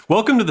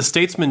Welcome to the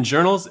Statesman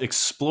Journal's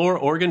Explore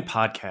Oregon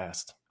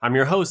podcast. I'm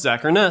your host,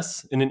 Zach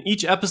Ernest, and in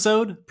each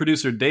episode,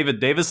 producer David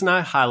Davis and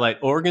I highlight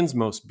Oregon's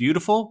most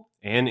beautiful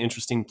and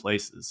interesting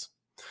places.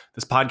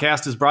 This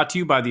podcast is brought to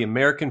you by the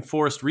American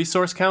Forest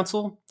Resource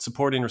Council,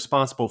 supporting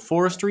responsible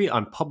forestry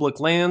on public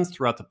lands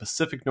throughout the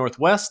Pacific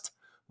Northwest.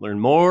 Learn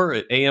more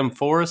at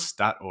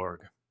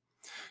amforest.org.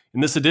 In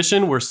this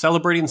edition, we're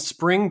celebrating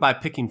spring by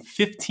picking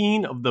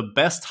 15 of the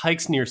best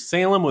hikes near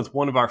Salem with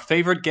one of our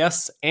favorite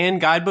guests and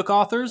guidebook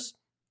authors.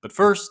 But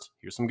first,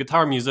 here's some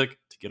guitar music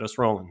to get us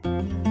rolling.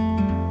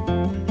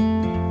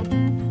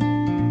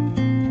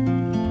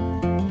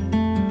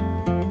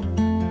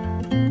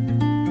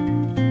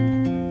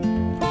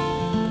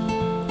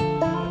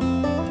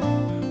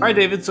 All right,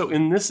 David, so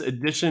in this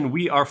edition,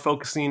 we are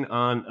focusing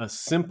on a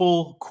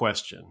simple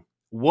question.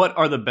 What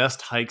are the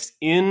best hikes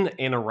in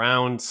and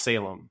around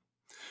Salem?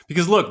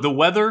 Because look, the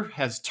weather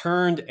has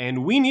turned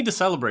and we need to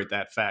celebrate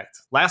that fact.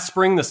 Last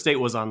spring, the state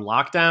was on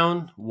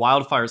lockdown.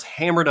 Wildfires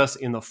hammered us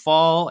in the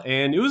fall,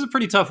 and it was a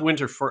pretty tough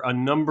winter for a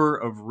number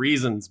of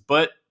reasons.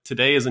 But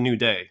today is a new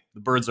day.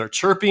 The birds are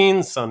chirping,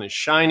 the sun is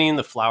shining,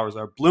 the flowers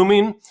are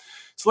blooming.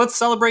 So let's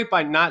celebrate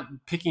by not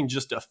picking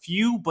just a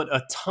few, but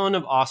a ton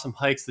of awesome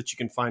hikes that you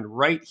can find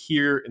right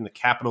here in the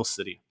capital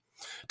city.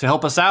 To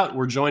help us out,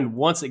 we're joined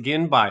once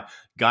again by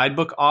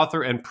guidebook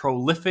author and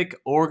prolific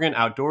Oregon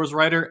outdoors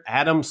writer,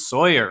 Adam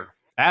Sawyer.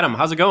 Adam,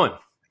 how's it going?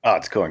 Oh,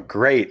 it's going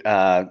great.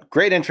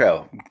 Great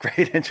intro.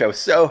 Great intro.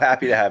 So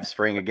happy to have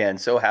spring again.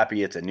 So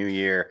happy it's a new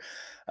year.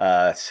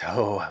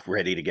 So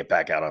ready to get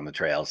back out on the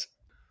trails.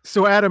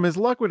 So Adam, as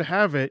luck would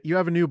have it, you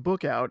have a new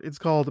book out. It's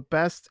called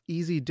Best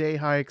Easy Day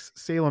Hikes,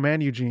 Salem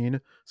and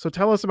Eugene. So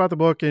tell us about the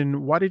book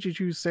and why did you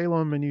choose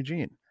Salem and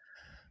Eugene?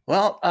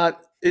 Well,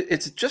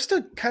 it's just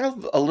a kind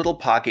of a little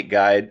pocket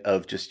guide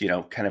of just,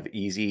 kind of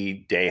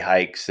easy day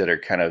hikes that are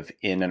kind of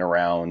in and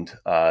around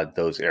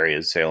those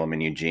areas, Salem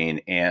and Eugene.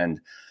 And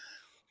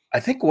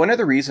I think one of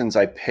the reasons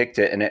I picked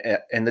it,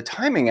 and the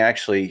timing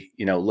actually,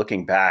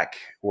 looking back,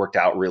 worked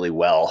out really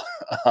well,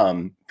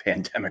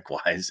 pandemic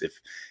wise,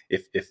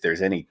 if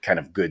there's any kind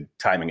of good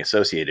timing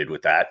associated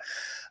with that,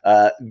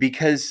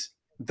 because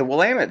the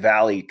Willamette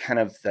Valley, kind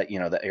of that,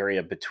 the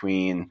area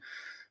between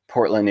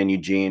Portland and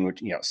Eugene,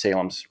 which,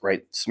 Salem's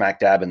right smack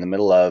dab in the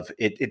middle of,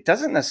 it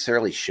doesn't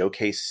necessarily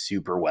showcase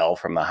super well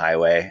from the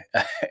highway.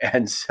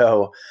 And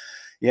so,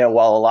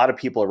 while a lot of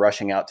people are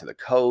rushing out to the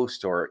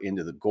coast or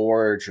into the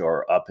gorge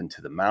or up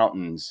into the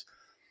mountains,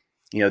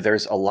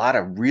 there's a lot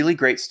of really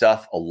great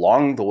stuff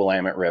along the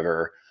Willamette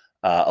River,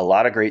 a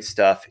lot of great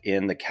stuff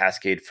in the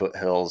Cascade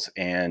foothills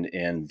and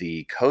in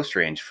the Coast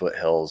Range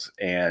foothills.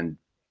 And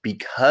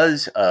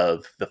because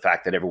of the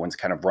fact that everyone's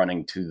kind of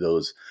running to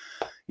those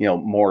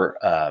more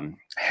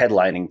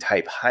headlining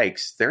type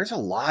hikes, there's a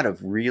lot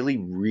of really,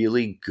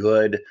 really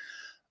good,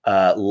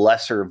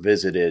 lesser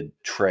visited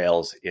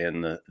trails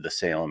in the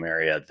Salem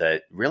area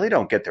that really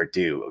don't get their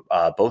due,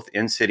 both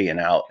in city and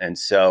out. And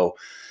so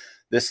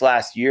this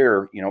last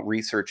year,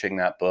 researching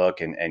that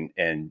book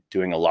and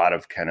doing a lot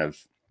of kind of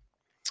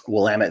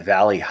Willamette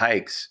Valley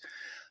hikes,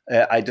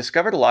 I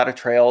discovered a lot of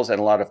trails and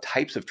a lot of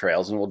types of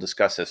trails. And we'll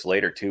discuss this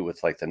later too,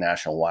 with like the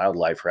national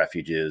wildlife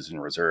refuges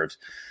and reserves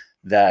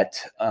that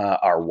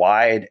are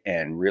wide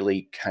and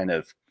really kind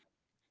of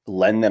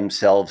lend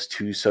themselves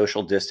to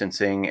social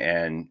distancing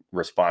and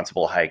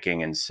responsible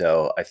hiking. And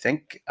so I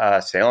think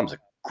Salem's a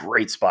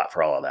great spot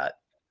for all of that.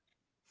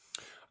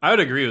 I would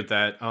agree with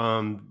that.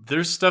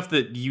 There's stuff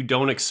that you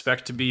don't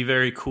expect to be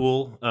very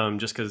cool,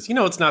 just because,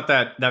 it's not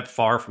that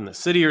far from the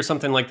city or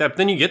something like that. But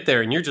then you get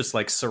there and you're just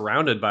like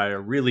surrounded by a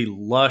really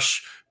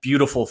lush,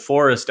 beautiful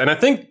forest. And I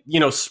think,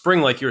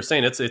 spring, like you were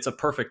saying, it's a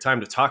perfect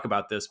time to talk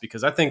about this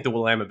because I think the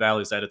Willamette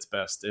Valley is at its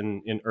best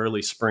in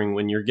early spring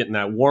when you're getting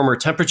that warmer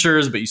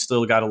temperatures, but you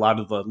still got a lot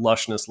of the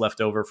lushness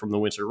left over from the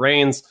winter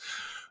rains.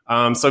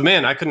 So,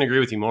 man, I couldn't agree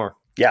with you more.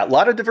 Yeah, a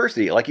lot of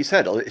diversity, like you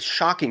said, it's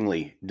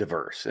shockingly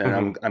diverse,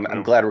 and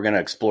I'm glad we're going to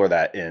explore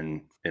that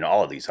in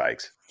all of these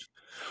hikes.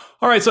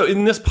 All right, so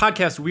in this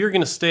podcast, we are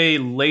going to stay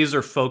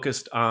laser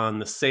focused on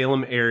the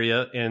Salem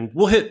area, and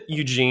we'll hit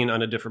Eugene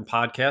on a different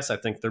podcast. I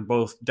think they're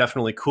both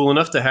definitely cool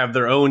enough to have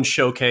their own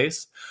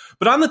showcase.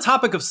 But on the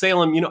topic of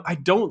Salem, I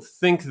don't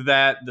think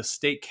that the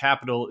state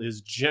capital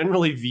is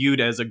generally viewed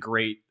as a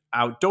great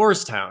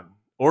outdoors town.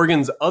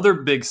 Oregon's other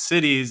big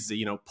cities,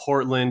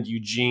 Portland,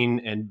 Eugene,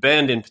 and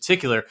Bend in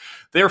particular,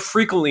 they're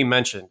frequently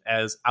mentioned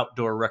as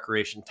outdoor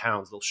recreation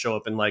towns. They'll show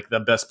up in like the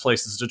best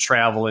places to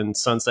travel in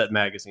Sunset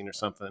Magazine or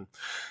something.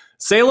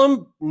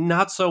 Salem,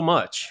 not so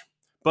much.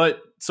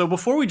 But so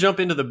before we jump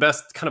into the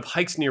best kind of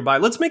hikes nearby,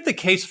 let's make the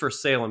case for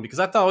Salem because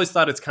I've always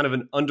thought it's kind of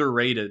an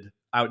underrated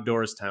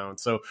outdoors town.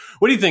 So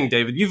what do you think,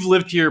 David? You've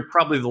lived here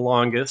probably the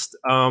longest.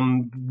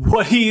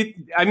 What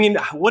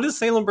does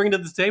Salem bring to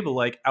the table,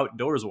 like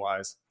outdoors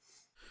wise?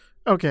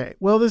 Okay,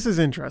 well, this is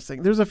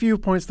interesting. There's a few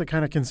points to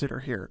kind of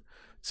consider here.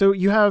 So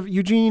you have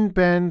Eugene,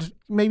 Bend,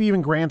 maybe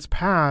even Grants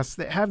Pass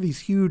that have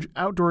these huge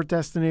outdoor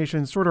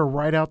destinations sort of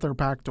right out their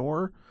back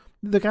door.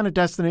 The kind of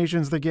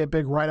destinations that get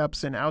big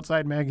write-ups in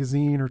Outside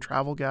Magazine or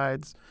travel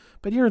guides.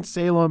 But here in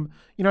Salem,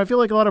 I feel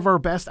like a lot of our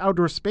best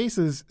outdoor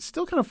spaces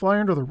still kind of fly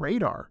under the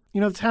radar.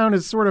 The town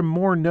is sort of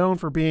more known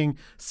for being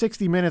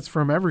 60 minutes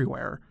from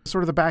everywhere.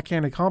 Sort of the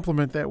backhanded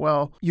compliment that,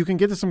 well, you can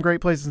get to some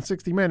great places in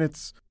 60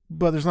 minutes,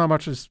 but there's not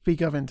much to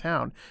speak of in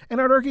town. And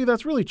I'd argue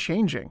that's really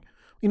changing.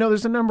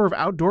 There's a number of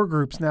outdoor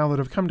groups now that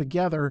have come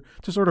together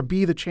to sort of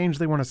be the change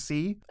they want to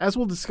see. As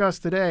we'll discuss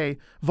today,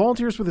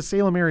 volunteers for the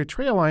Salem Area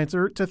Trail Alliance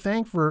are to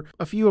thank for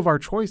a few of our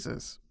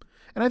choices.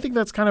 And I think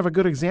that's kind of a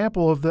good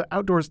example of the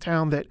outdoors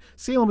town that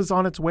Salem is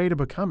on its way to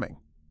becoming.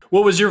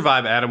 What was your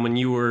vibe, Adam, when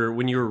you were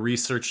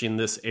researching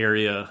this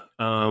area?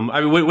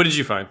 What did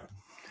you find?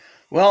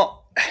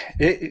 Well,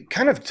 it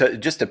kind of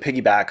just to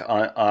piggyback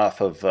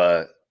off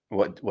of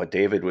what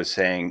David was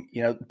saying,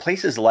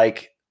 places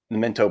like the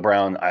Minto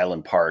Brown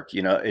Island Park,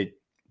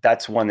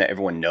 that's one that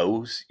everyone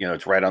knows.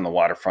 It's right on the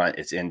waterfront.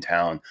 It's in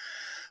town,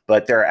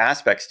 but there are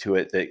aspects to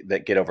it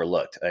that get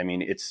overlooked. I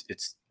mean, it's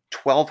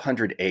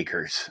 1,200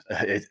 acres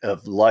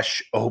of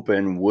lush,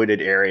 open,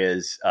 wooded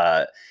areas.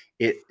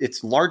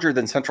 It's larger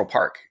than Central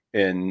Park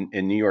in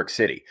New York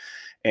City.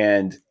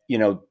 And,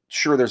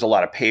 sure, there's a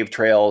lot of paved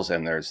trails,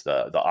 and there's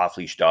the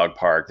off-leash dog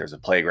park. There's a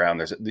playground.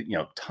 There's,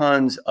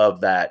 tons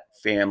of that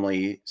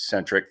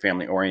family-centric,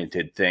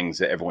 family-oriented things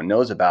that everyone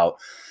knows about.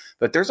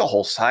 But there's a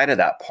whole side of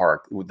that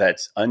park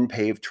that's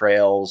unpaved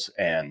trails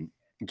and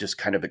just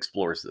kind of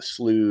explores the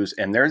sloughs.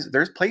 And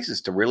there's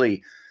places to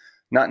really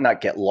not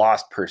get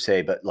lost per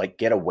se, but like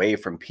get away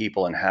from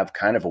people and have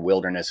kind of a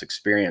wilderness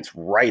experience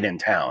right in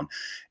town.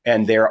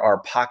 And there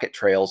are pocket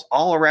trails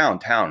all around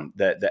town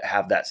that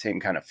have that same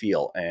kind of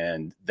feel.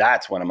 And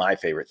that's one of my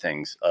favorite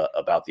things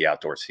about the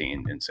outdoor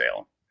scene in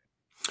Salem.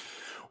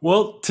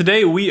 Well,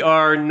 today we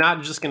are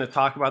not just going to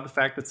talk about the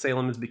fact that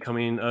Salem is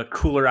becoming a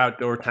cooler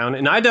outdoor town.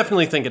 And I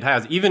definitely think it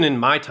has, even in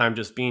my time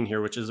just being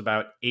here, which is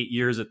about 8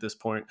 years at this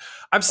point.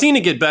 I've seen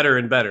it get better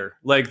and better.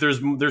 Like there's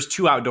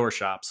 2 outdoor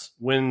shops.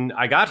 When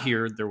I got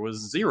here, there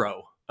was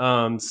 0.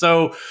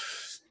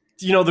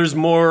 There's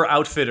more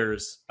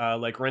outfitters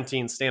like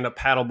renting stand-up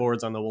paddle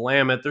boards on the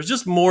Willamette. There's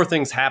just more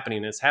things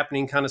happening. It's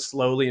happening kind of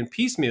slowly and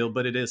piecemeal,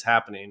 but it is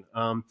happening.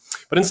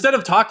 But instead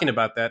of talking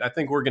about that, I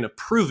think we're going to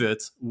prove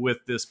it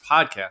with this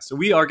podcast. So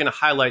we are going to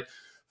highlight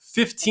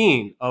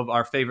 15 of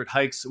our favorite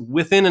hikes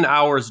within an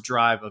hour's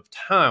drive of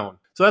town.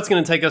 So that's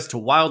going to take us to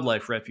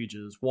wildlife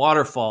refuges,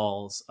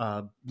 waterfalls,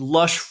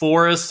 lush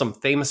forests, some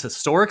famous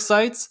historic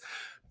sites.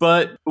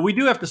 But we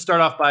do have to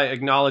start off by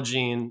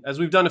acknowledging, as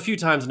we've done a few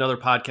times in other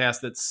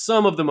podcasts, that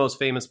some of the most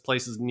famous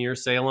places near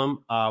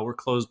Salem were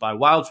closed by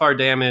wildfire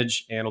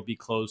damage and will be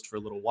closed for a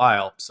little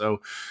while.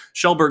 So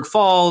Shellburg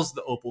Falls,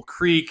 the Opal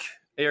Creek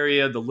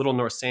area, the Little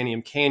North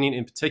Santiam Canyon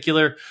in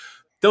particular,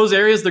 those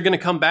areas, they're going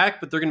to come back,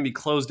 but they're going to be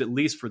closed at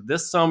least for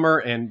this summer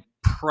and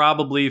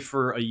probably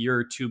for a year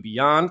or two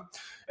beyond.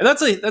 And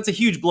that's a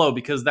huge blow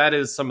because that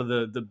is some of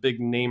the big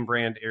name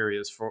brand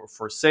areas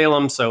for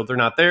Salem. So they're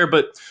not there,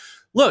 but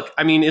look,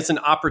 I mean, it's an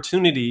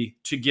opportunity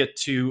to get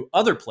to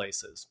other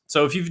places.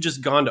 So if you've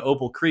just gone to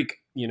Opal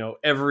Creek,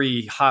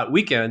 every hot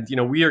weekend,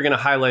 we are going to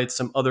highlight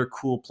some other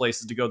cool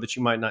places to go that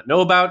you might not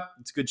know about.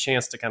 It's a good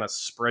chance to kind of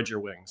spread your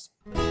wings.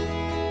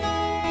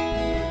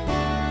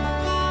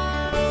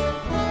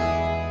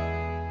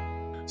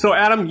 So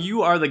Adam,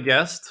 you are the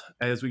guest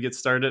as we get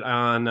started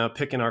on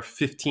picking our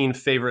 15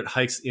 favorite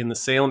hikes in the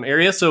Salem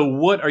area. So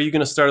what are you going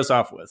to start us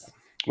off with?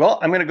 Well,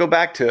 I'm going to go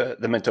back to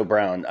the Minto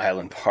Brown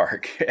Island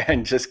Park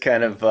and just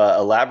kind of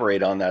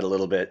elaborate on that a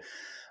little bit.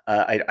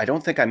 I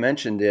don't think I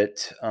mentioned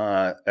it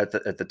at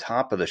the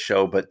top of the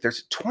show, but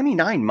there's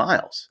 29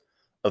 miles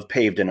of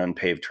paved and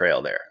unpaved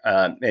trail there,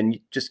 and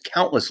just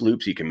countless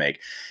loops you can make.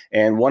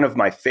 And one of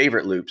my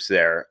favorite loops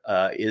there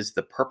is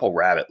the Purple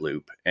Rabbit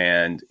Loop.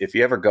 And if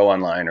you ever go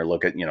online or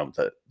look at,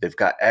 they've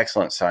got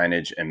excellent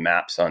signage and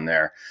maps on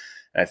there.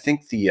 And I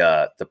think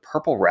the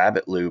Purple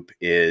Rabbit Loop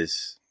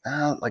is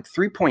like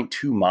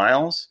 3.2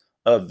 miles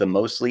of the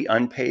mostly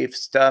unpaved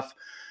stuff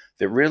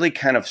that really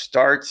kind of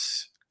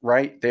starts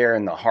right there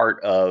in the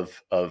heart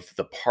of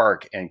the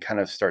park and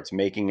kind of starts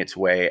making its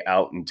way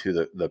out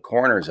into the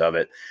corners of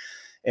it.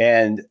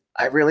 And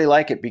I really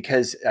like it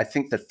because I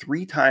think the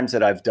 3 times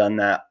that I've done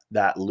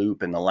that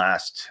loop in the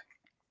last,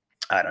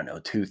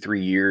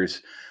 2-3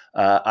 years,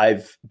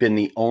 I've been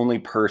the only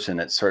person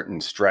at certain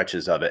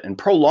stretches of it and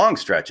prolonged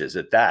stretches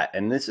at that.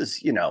 And this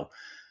is,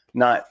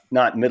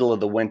 not middle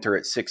of the winter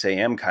at 6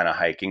 a.m. kind of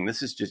hiking.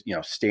 This is just,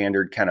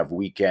 standard kind of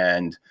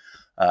weekend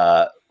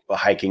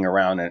hiking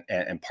around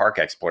and park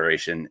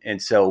exploration. And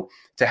so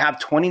to have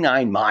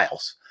 29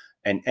 miles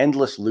and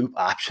endless loop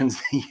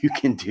options that you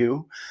can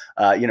do,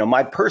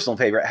 my personal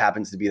favorite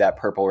happens to be that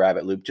Purple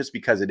Rabbit Loop, just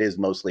because it is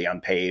mostly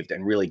unpaved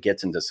and really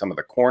gets into some of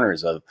the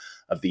corners of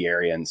the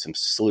area and some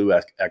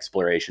slough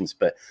explorations.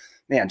 But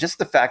man, just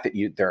the fact that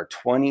there are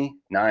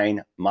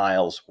 29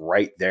 miles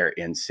right there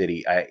in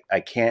city, I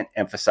can't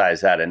emphasize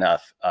that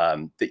enough.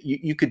 That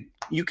you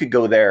could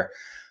go there,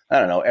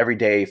 every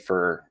day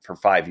for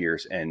 5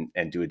 years and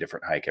do a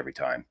different hike every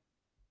time.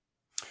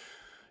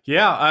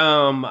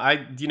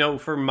 Yeah,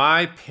 for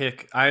my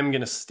pick, I'm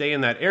going to stay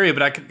in that area,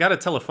 but I got to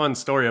tell a fun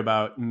story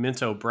about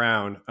Minto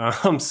Brown.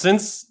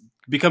 Since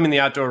becoming the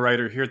outdoor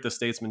writer here at the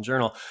Statesman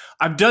Journal,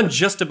 I've done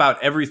just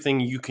about everything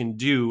you can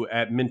do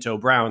at Minto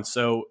Brown.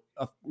 So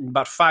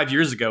about 5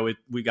 years ago,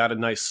 we got a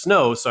nice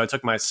snow, so I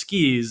took my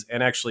skis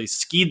and actually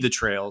skied the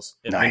trails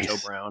at Minto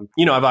Brown.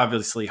 I've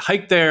obviously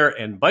hiked there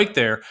and biked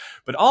there,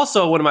 but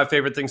also one of my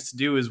favorite things to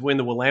do is when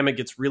the Willamette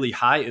gets really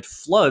high, it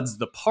floods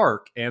the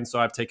park, and so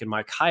I've taken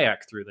my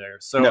kayak through there.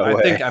 So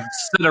I think I've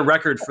set a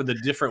record for the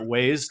different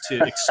ways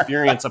to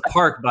experience a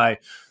park by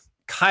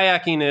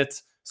kayaking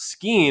it,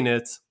 skiing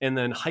it, and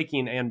then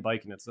hiking and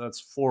biking it. So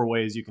that's 4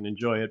 ways you can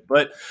enjoy it.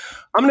 But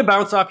I'm going to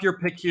bounce off your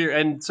pick here.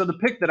 And so the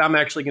pick that I'm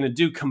actually going to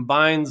do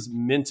combines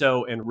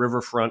Minto and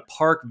Riverfront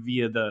Park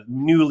via the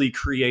newly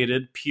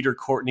created Peter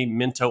Courtney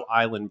Minto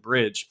Island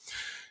Bridge.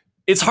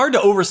 It's hard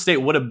to overstate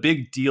what a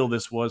big deal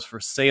this was for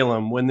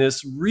Salem when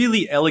this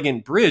really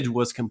elegant bridge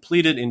was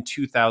completed in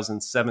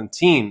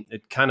 2017.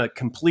 It kind of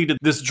completed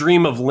this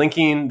dream of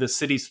linking the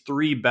city's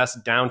 3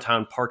 best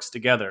downtown parks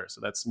together. So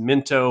that's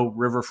Minto,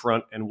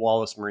 Riverfront, and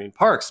Wallace Marine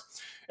Parks.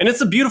 And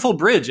it's a beautiful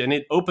bridge, and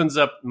it opens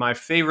up my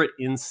favorite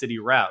in-city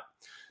route.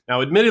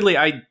 Now, admittedly,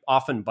 I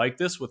often bike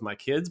this with my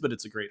kids, but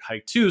it's a great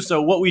hike too.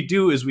 So what we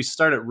do is we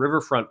start at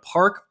Riverfront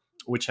Park,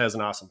 which has an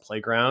awesome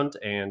playground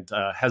and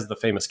has the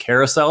famous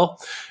carousel.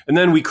 And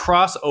then we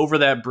cross over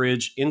that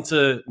bridge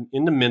into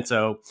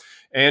Minto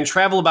and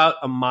travel about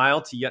a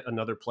mile to yet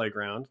another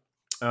playground.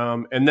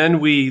 And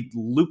then we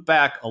loop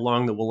back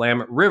along the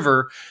Willamette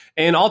River.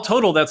 And all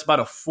total, that's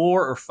about a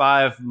 4 or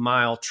 5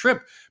 mile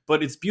trip.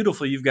 But it's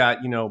beautiful. You've got,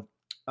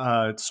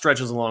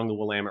 stretches along the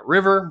Willamette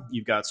River.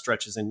 You've got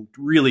stretches in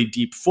really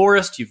deep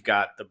forest. You've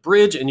got the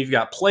bridge and you've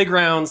got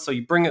playgrounds. So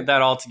you bring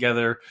that all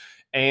together.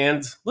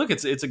 And look,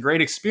 it's a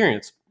great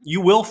experience.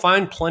 You will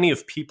find plenty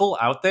of people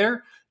out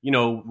there,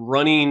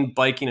 running,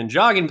 biking, and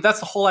jogging, but that's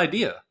the whole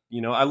idea.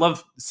 I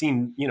love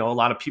seeing, a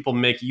lot of people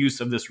make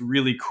use of this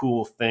really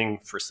cool thing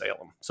for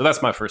Salem. So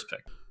that's my first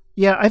pick.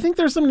 Yeah, I think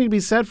there's something to be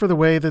said for the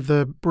way that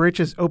the bridge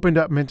has opened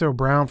up Minto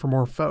Brown for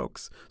more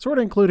folks, sort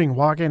of including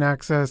walk-in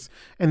access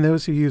and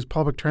those who use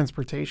public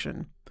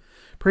transportation.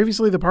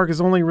 Previously, the park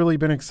has only really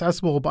been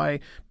accessible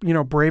by,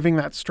 braving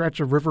that stretch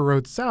of River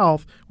Road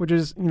South, which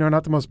is,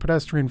 not the most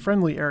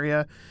pedestrian-friendly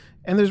area,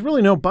 and there's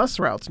really no bus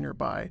routes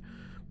nearby.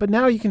 But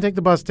now you can take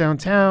the bus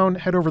downtown,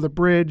 head over the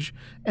bridge,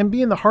 and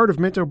be in the heart of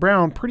Minto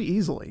Brown pretty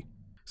easily.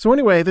 So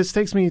anyway, this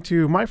takes me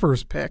to my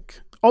first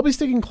pick. I'll be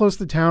sticking close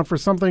to town for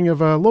something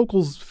of a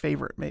local's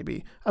favorite,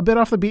 maybe. A bit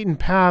off the beaten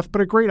path,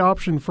 but a great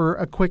option for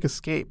a quick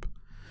escape.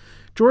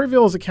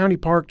 Joryville is a county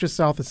park just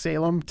south of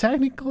Salem,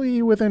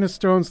 technically within a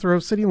stone's throw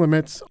of city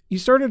limits. You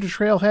start at a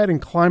trailhead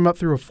and climb up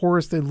through a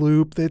forested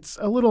loop that's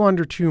a little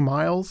under 2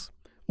 miles.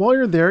 While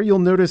you're there, you'll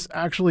notice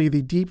actually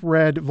the deep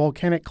red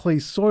volcanic clay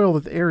soil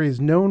that the area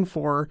is known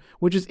for,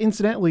 which is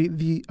incidentally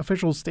the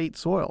official state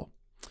soil.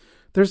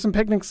 There's some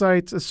picnic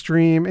sites, a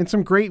stream, and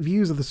some great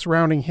views of the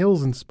surrounding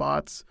hills and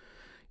spots.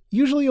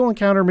 Usually you'll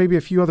encounter maybe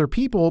a few other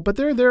people, but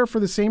they're there for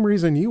the same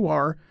reason you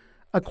are,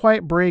 a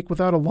quiet break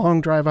without a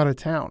long drive out of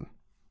town.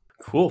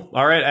 Cool.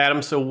 All right,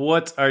 Adam. So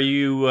what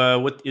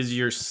is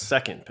your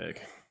second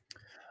pick?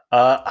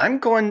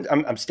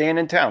 I'm staying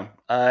in town.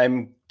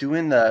 I'm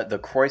doing the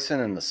Croissant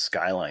and the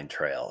Skyline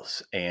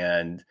trails.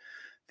 And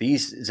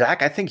these,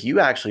 Zach, I think you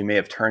actually may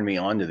have turned me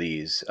on to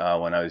these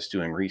when I was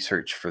doing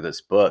research for this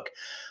book.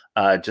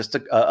 Just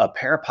a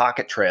pair of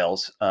pocket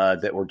trails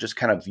that were just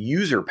kind of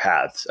user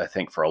paths, I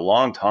think, for a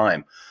long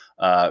time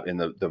in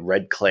the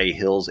Red Clay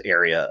Hills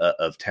area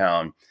of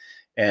town.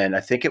 And I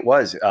think it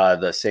was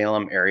the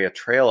Salem Area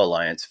Trail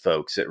Alliance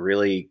folks that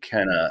really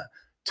kind of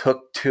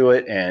took to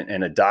it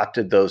and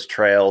adopted those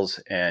trails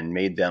and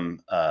made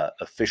them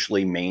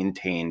officially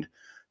maintained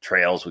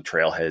trails with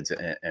trailheads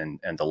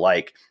and the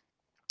like.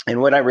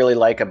 And what I really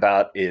like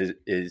about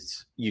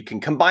is you can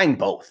combine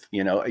both.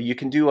 You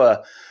can do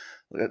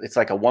it's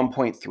like a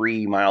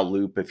 1.3 mile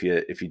loop if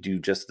you do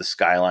just the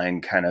Skyline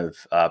kind of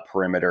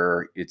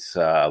perimeter. It's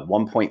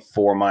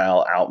 1.4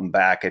 mile out and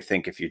back, I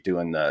think, if you're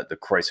doing the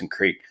Croissant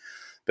Creek.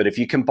 But if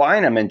you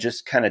combine them and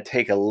just kind of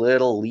take a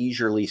little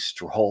leisurely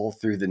stroll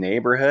through the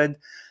neighborhood,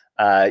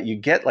 you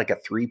get like a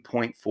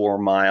 3.4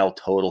 mile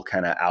total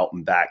kind of out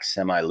and back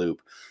semi loop.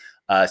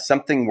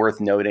 Something worth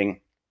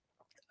noting,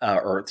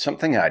 or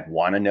something I'd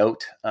want to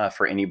note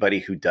for anybody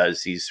who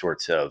does these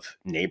sorts of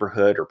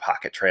neighborhood or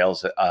pocket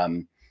trails,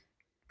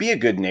 be a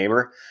good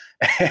neighbor.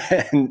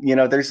 And,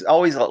 there's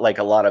always like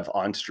a lot of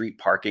on-street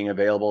parking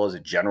available as a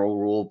general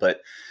rule,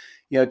 but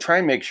try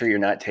and make sure you're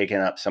not taking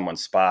up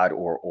someone's spot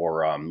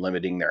or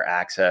limiting their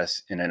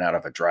access in and out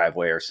of a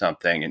driveway or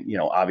something. And,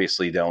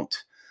 obviously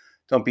don't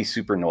be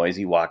super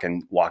noisy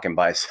walking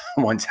by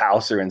someone's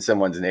house or in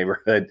someone's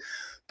neighborhood.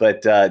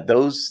 But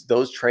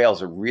those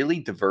trails are really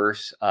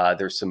diverse.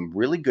 There's some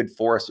really good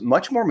forest,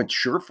 much more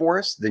mature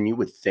forest than you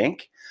would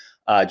think,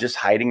 just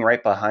hiding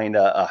right behind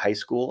a high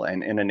school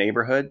and in a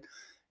neighborhood.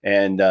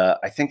 And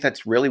I think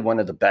that's really one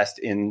of the best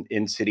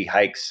in-city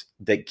hikes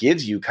that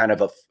gives you kind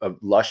of a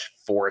lush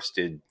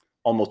forested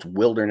almost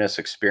wilderness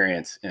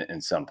experience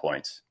in some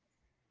points.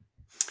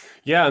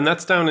 Yeah, and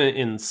that's down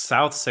in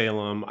South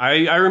Salem.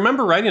 I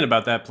remember writing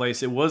about that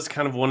place. It was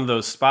kind of one of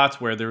those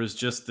spots where there was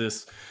just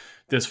this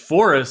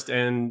forest,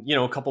 and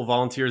a couple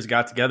volunteers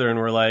got together and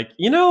were like,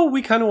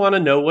 we kind of want to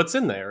know what's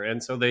in there.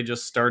 And so they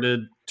just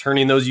started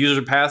turning those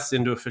user paths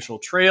into official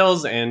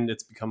trails, and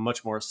it's become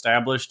much more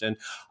established. And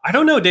I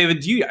don't know,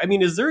 David, do you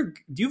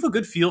have a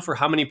good feel for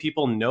how many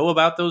people know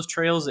about those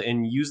trails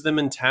and use them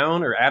in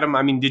town? Or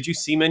Adam, did you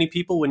see many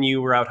people when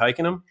you were out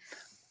hiking them?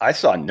 I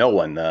saw no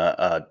one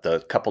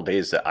the couple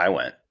days that I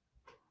went.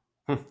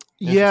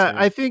 Yeah,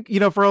 I think,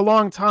 for a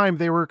long time,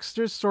 they were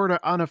just sort of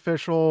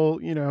unofficial,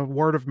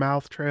 word of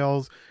mouth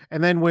trails.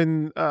 And then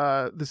when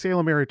the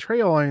Salem Area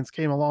Trail Alliance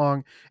came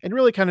along and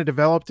really kind of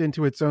developed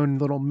into its own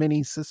little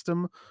mini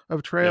system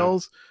of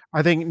trails,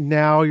 I think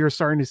now you're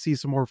starting to see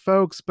some more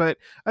folks. But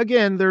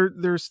again,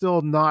 they're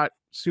still not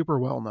super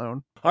well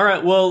known. All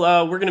right.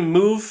 Well, we're going to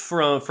move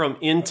from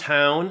in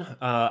town,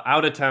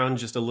 out of town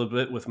just a little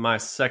bit with my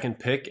second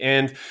pick.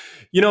 And,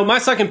 my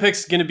second pick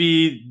is going to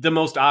be the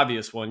most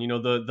obvious one,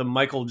 the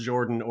Michael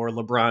Jordan or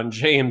LeBron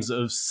James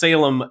of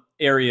Salem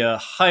area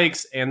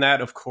hikes. And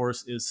that, of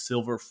course, is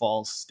Silver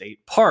Falls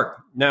State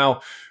Park. Now,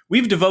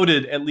 we've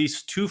devoted at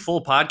least 2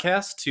 full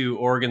podcasts to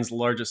Oregon's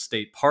largest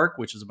state park,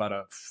 which is about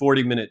a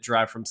 40-minute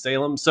drive from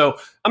Salem. So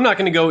I'm not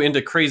going to go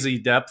into crazy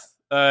depth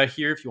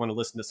here. If you want to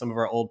listen to some of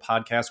our old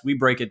podcasts, we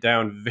break it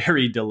down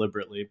very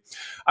deliberately.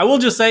 I will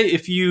just say,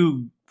 if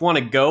you want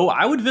to go,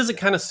 I would visit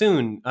kind of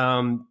soon.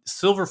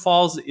 Silver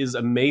Falls is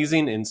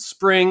amazing in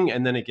spring,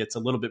 and then it gets a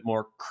little bit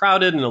more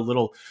crowded and a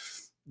little,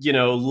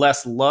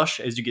 less lush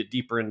as you get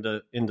deeper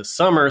into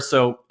summer.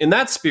 So in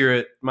that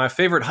spirit, my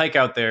favorite hike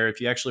out there,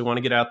 if you actually want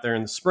to get out there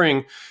in the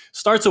spring,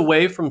 starts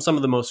away from some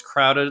of the most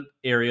crowded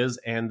areas,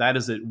 and that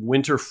is at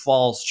Winter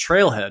Falls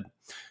Trailhead.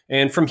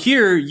 And from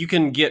here, you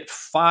can get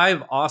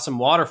 5 awesome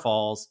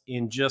waterfalls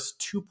in just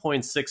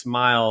 2.6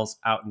 miles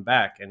out and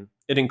back. And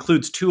it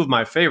includes 2 of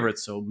my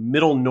favorites, so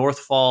Middle North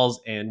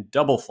Falls and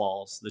Double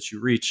Falls, that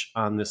you reach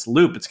on this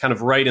loop. It's kind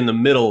of right in the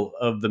middle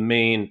of the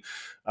main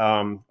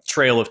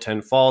trail of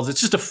 10 falls.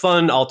 It's just a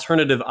fun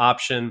alternative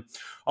option.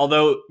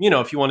 Although,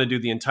 if you want to do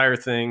the entire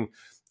thing,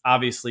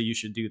 obviously you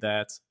should do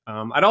that.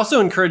 I'd also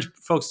encourage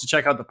folks to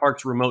check out the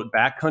park's remote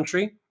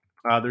backcountry.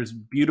 There's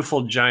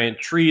beautiful giant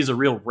trees, a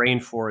real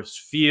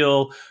rainforest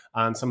feel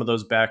on some of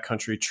those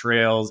backcountry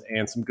trails,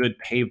 and some good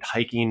paved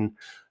hiking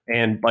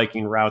and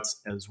biking routes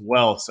as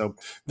well. So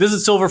visit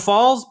Silver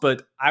Falls,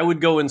 but I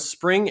would go in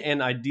spring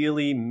and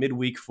ideally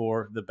midweek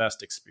for the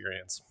best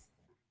experience.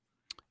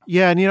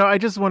 Yeah, and I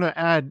just want to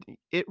add,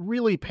 it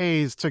really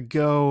pays to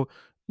go,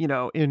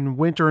 in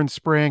winter and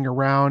spring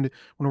around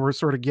when we're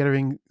sort of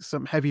getting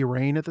some heavy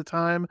rain at the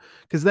time,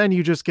 because then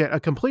you just get a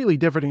completely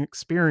different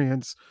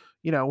experience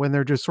when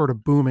they're just sort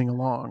of booming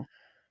along.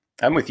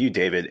 I'm with you,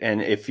 David.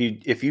 And if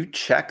you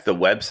check the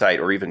website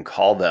or even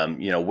call them,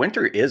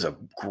 winter is a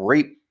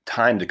great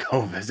time to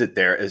go visit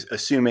there,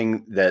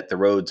 assuming that the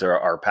roads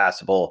are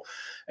passable.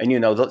 And,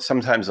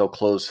 sometimes they'll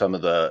close some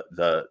of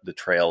the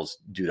trails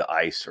due to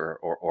ice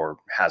or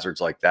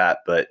hazards like that.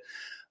 But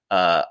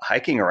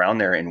hiking around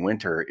there in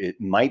winter,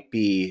 it might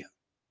be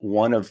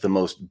one of the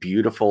most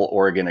beautiful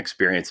Oregon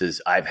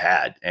experiences I've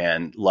had.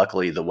 And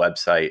luckily the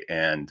website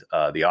and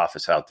the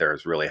office out there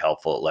is really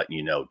helpful at letting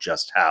you know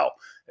just how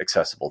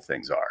accessible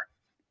things are.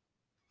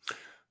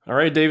 All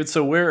right, David.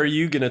 So where are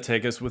you going to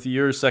take us with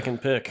your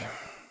second pick?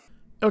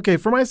 Okay,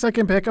 for my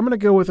second pick, I'm going to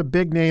go with a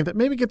big name that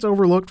maybe gets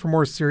overlooked for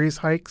more serious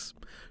hikes,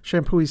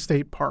 Champoeg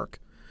State Park.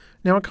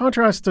 Now, in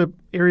contrast to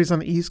areas on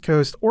the East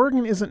Coast,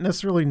 Oregon isn't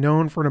necessarily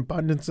known for an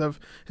abundance of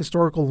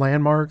historical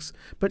landmarks,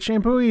 but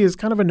Champoeg is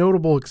kind of a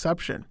notable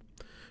exception.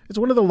 It's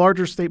one of the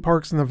larger state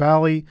parks in the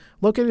valley,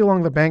 located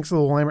along the banks of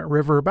the Willamette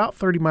River, about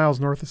 30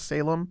 miles north of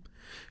Salem.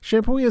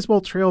 Champoeg has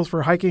both trails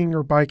for hiking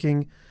or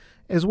biking,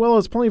 as well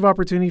as plenty of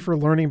opportunity for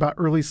learning about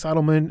early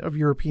settlement of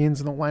Europeans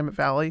in the Willamette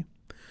Valley.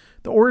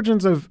 The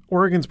origins of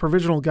Oregon's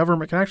provisional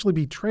government can actually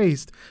be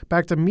traced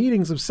back to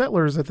meetings of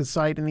settlers at the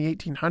site in the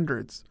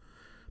 1800s.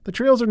 The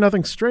trails are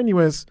nothing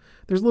strenuous.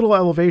 There's little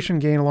elevation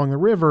gain along the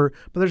river,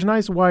 but there's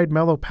nice wide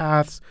mellow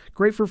paths,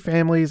 great for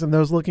families and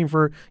those looking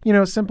for,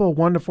 simple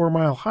 1 to 4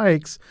 mile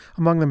hikes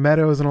among the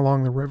meadows and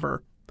along the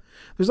river.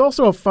 There's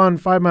also a fun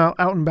 5 mile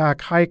out and back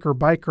hike or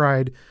bike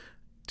ride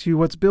to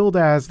what's billed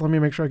as, let me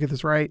make sure I get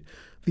this right,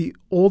 the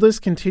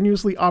oldest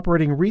continuously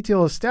operating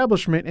retail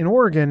establishment in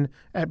Oregon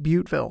at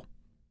Butteville.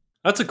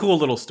 That's a cool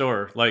little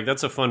store.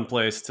 That's a fun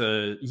place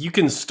you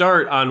can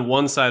start on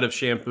one side of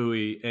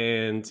Champoeg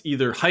and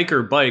either hike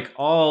or bike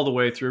all the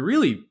way through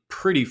really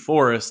pretty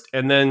forest,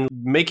 and then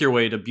make your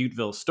way to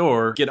Butteville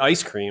store, get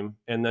ice cream,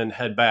 and then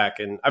head back.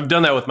 And I've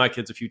done that with my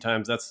kids a few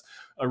times. That's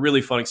a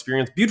really fun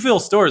experience. Butteville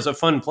store is a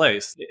fun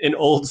place, an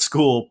old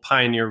school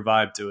pioneer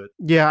vibe to it.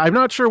 Yeah, I'm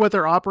not sure what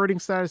their operating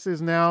status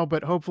is now,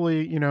 but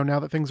hopefully, now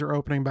that things are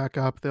opening back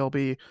up, they'll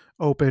be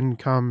open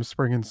come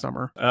spring and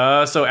summer.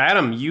 So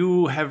Adam,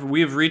 we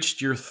have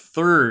reached your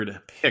third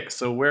pick.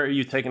 So where are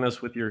you taking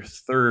us with your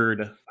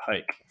third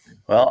hike?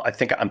 Well, I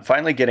think I'm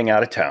finally getting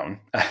out of town.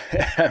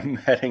 I'm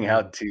heading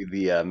out to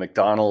the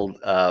McDonald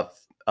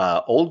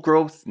old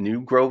growth,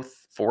 new growth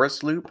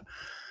forest loop.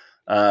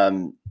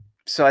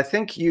 So I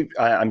think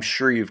I'm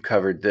sure you've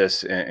covered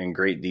this in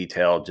great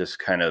detail, just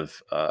kind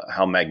of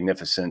how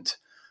magnificent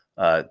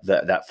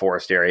that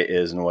forest area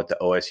is and what the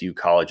OSU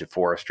College of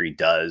Forestry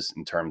does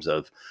in terms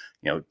of,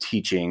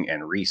 teaching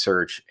and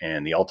research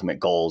and the ultimate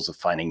goals of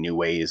finding new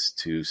ways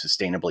to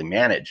sustainably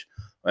manage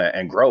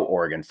and grow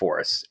Oregon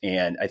forests.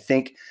 And I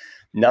think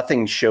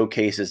nothing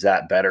showcases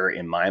that better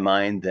in my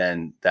mind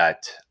than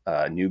that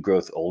new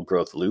growth, old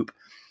growth loop.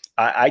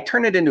 I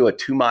turn it into a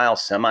 2-mile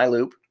semi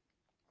loop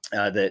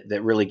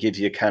that really gives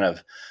you kind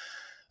of,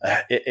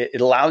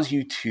 it allows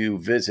you to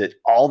visit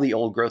all the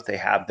old growth they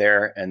have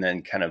there and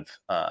then kind of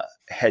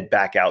head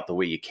back out the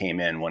way you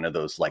came in, one of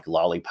those like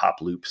lollipop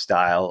loop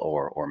style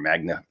or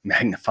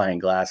magnifying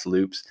glass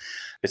loops.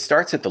 It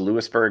starts at the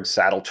Lewisburg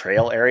Saddle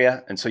Trail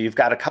area. And so you've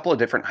got a couple of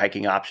different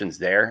hiking options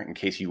there in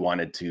case you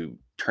wanted to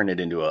turn it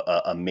into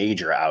a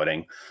major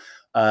outing.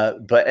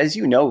 But as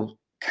you know,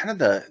 kind of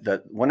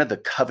the one of the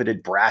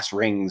coveted brass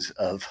rings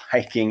of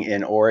hiking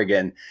in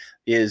Oregon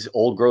is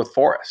old growth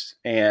forest.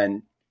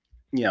 And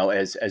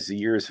as the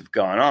years have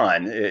gone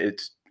on,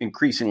 it's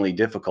increasingly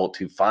difficult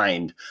to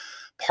find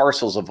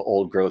parcels of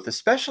old growth,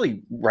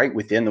 especially right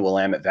within the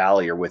Willamette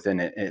Valley or within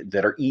it,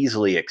 that are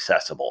easily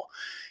accessible.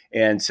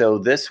 And so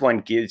this one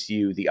gives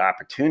you the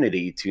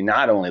opportunity to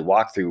not only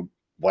walk through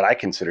what I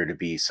consider to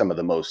be some of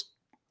the most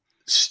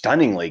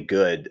stunningly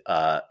good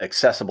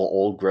accessible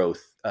old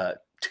growth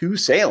to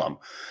Salem,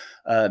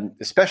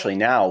 especially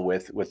now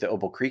with the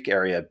Opal Creek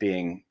area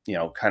being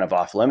kind of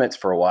off limits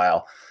for a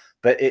while.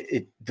 But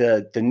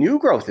the new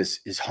growth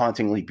is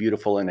hauntingly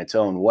beautiful in its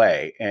own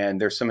way. And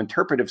there's some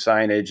interpretive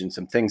signage and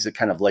some things that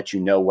kind of let you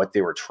know what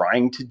they were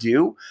trying to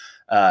do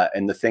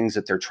and the things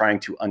that they're trying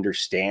to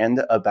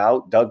understand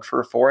about Doug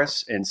fir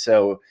forests. And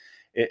so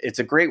it's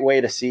a great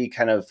way to see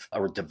kind of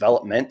a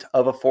development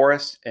of a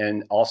forest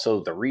and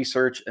also the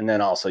research. And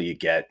then also you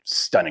get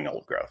stunning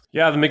old growth.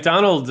 Yeah, the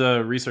McDonald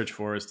Research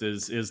Forest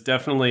is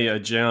definitely a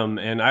gem.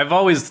 And I've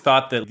always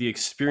thought that the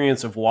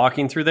experience of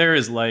walking through there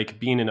is like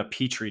being in a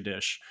petri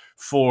dish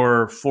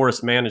for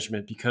forest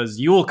management, because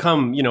you will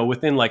come,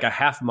 within like a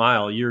half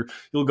mile,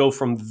 you'll go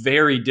from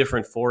very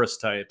different forest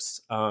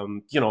types,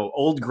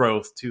 old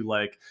growth to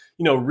like,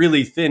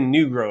 really thin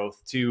new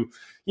growth to,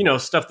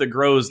 stuff that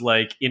grows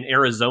like in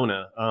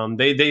Arizona.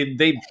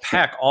 They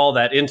pack all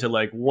that into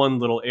like one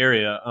little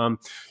area.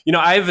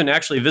 I haven't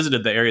actually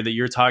visited the area that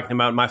you're talking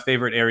about. My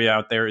favorite area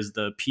out there is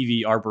the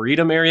PV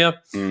Arboretum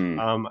area.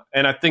 And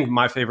I think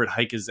my favorite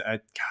hike is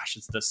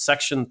it's the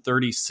Section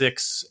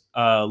 36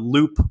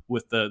 loop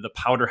with the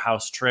Powder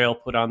House Trail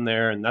put on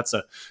there. And that's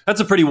a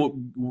pretty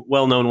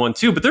well-known one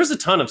too, but there's a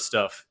ton of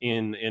stuff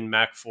in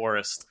Mac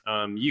Forest.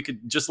 You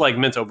could, just like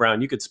Minto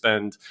Brown, you could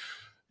spend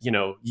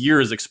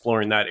years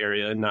exploring that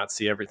area and not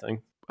see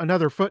everything.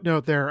 Another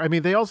footnote there. I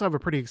mean, they also have a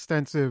pretty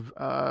extensive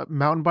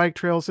mountain bike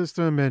trail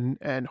system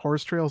and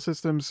horse trail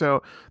system.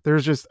 So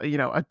there's just,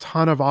 a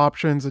ton of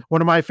options. One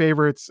of my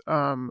favorites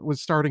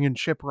was starting in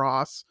Chip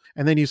Ross.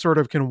 And then you sort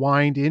of can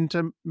wind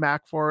into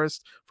Mac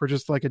Forest for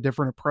just like a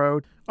different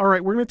approach. All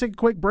right, we're going to take a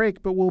quick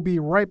break, but we'll be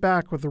right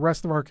back with the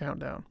rest of our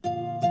countdown.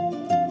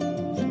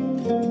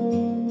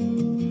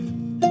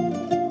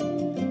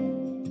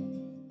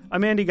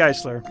 I'm Andy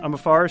Geisler. I'm a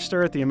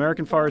forester at the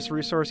American Forest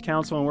Resource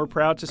Council, and we're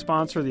proud to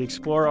sponsor the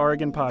Explore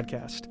Oregon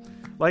podcast.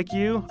 Like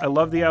you, I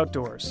love the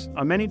outdoors.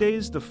 On many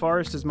days, the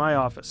forest is my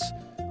office.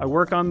 I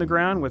work on the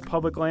ground with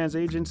public lands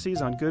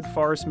agencies on good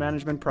forest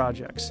management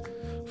projects.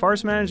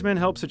 Forest management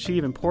helps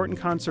achieve important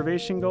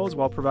conservation goals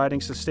while providing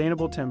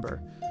sustainable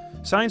timber.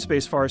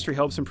 Science-based forestry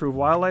helps improve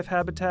wildlife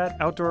habitat,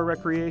 outdoor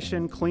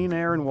recreation, clean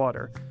air, and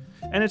water.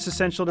 And it's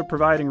essential to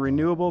providing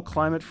renewable,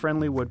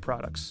 climate-friendly wood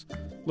products.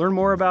 Learn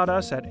more about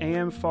us at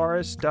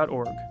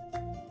amforest.org.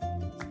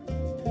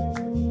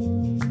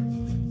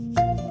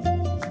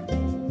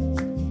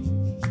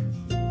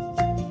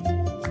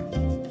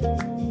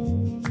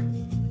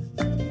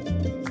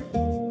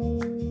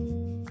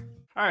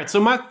 All right,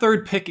 so my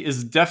third pick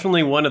is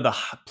definitely one of the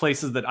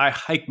places that I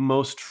hike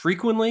most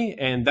frequently,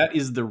 and that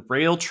is the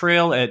rail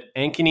trail at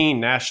Ankeny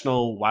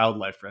National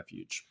Wildlife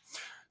Refuge.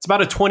 It's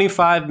about a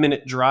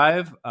 25-minute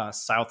drive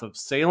south of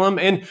Salem,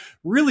 and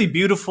really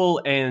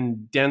beautiful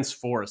and dense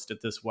forest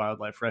at this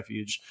wildlife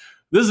refuge.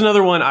 This is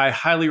another one I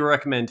highly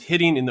recommend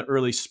hitting in the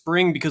early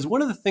spring, because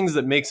one of the things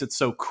that makes it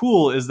so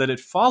cool is that it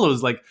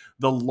follows like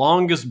the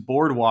longest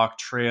boardwalk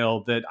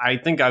trail that I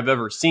think I've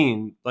ever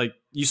seen. Like,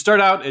 you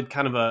start out at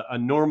kind of a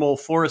normal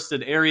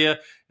forested area,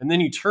 and then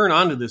you turn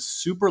onto this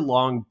super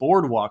long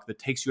boardwalk that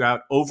takes you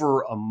out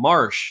over a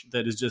marsh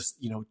that is just,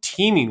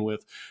 teeming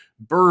with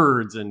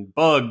birds and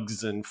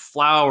bugs and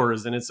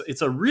flowers, and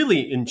it's a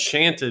really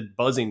enchanted,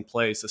 buzzing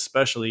place,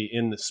 especially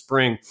in the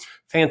spring.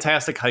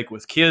 Fantastic hike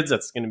with kids.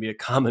 That's going to be a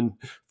common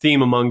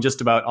theme among just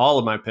about all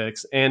of my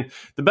picks. And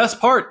the best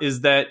part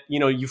is that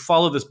you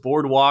follow this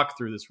boardwalk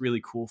through this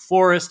really cool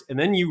forest, and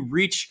then you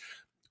reach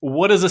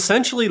what is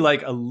essentially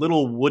like a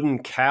little wooden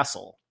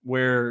castle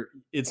where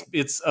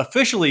it's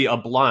officially a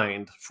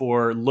blind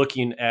for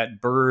looking at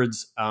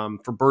birds,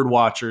 for bird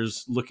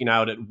watchers looking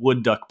out at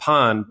Wood Duck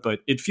Pond, but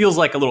it feels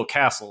like a little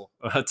castle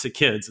to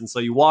kids. And so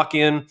you walk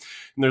in and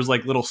there's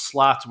like little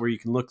slots where you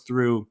can look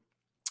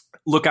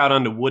out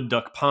onto Wood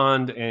Duck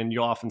Pond, and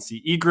you'll often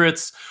see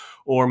egrets,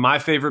 or my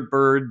favorite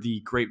bird,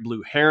 the great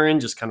blue heron,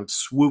 just kind of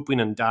swooping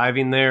and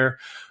diving there.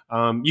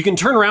 You can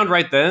turn around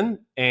right then,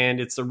 and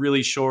it's a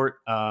really short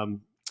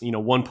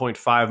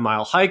 1.5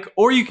 mile hike,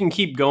 or you can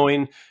keep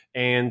going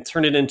and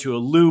turn it into a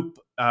loop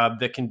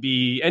that can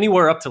be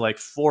anywhere up to like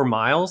 4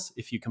 miles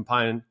if you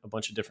combine a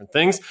bunch of different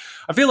things.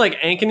 I feel like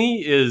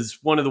Ankeny is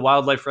one of the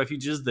wildlife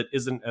refuges that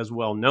isn't as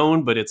well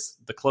known, but it's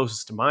the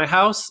closest to my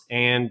house.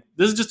 And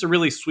this is just a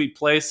really sweet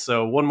place.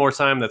 So one more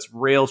time, that's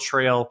Rail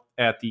Trail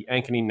at the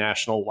Ankeny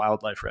National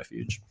Wildlife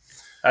Refuge.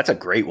 That's a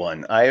great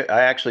one. I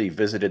actually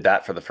visited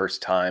that for the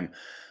first time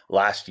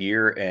last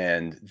year,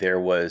 and there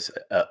was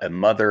a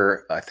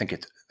mother, I think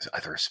it's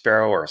either a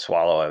sparrow or a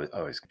swallow. I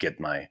always get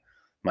my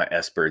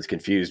S birds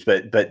confused,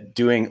 but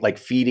doing like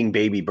feeding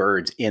baby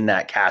birds in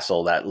that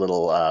castle, that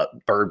little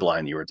bird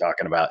blind you were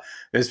talking about.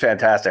 It was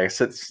fantastic. I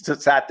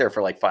sat there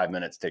for like 5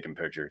 minutes taking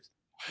pictures.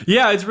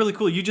 Yeah, it's really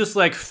cool. You just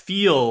like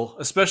feel,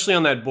 especially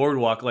on that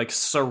boardwalk, like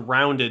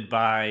surrounded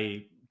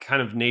by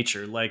kind of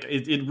nature. Like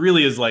it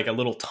really is like a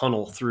little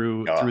tunnel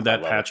through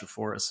that patch of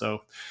forest. So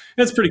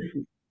it's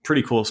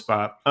pretty cool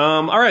spot.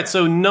 All right.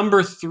 So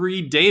number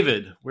 3,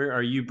 David, where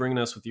are you bringing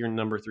us with your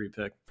number 3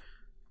 pick?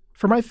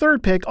 For my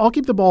third pick, I'll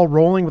keep the ball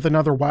rolling with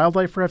another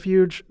wildlife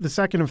refuge, the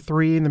second of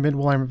 3 in the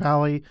Mid-Willamette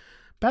Valley.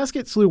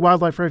 Basket Slough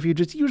Wildlife Refuge,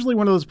 it's usually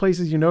one of those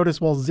places you notice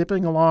while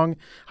zipping along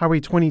Highway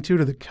 22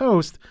 to the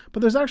coast,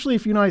 but there's actually a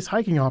few nice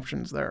hiking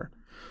options there.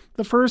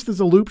 The first is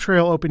a loop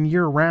trail open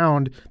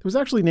year-round that was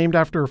actually named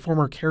after a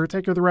former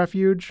caretaker of the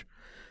refuge.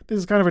 This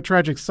is kind of a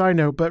tragic side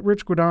note, but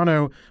Rich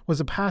Guadagno was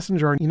a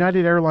passenger on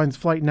United Airlines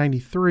Flight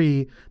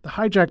 93, the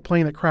hijacked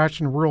plane that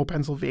crashed in rural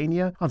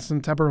Pennsylvania on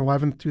September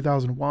 11,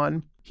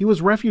 2001. He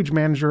was refuge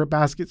manager at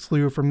Basket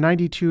Slough from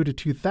 92 to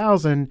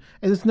 2000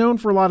 and is known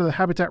for a lot of the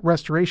habitat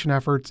restoration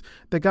efforts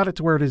that got it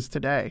to where it is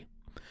today.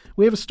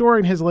 We have a story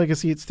in his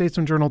legacy at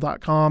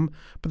statesmanjournal.com,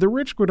 but the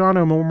Rich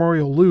Guadagno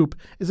Memorial Loop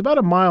is about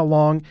a mile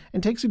long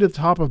and takes you to the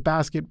top of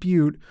Basket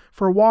Butte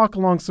for a walk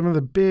along some of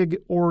the big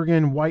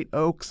Oregon white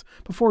oaks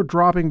before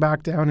dropping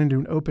back down into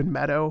an open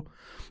meadow.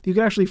 You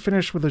can actually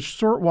finish with a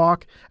short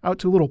walk out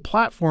to a little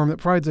platform that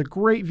provides a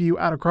great view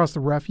out across the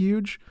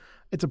refuge.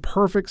 It's a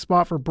perfect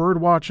spot for bird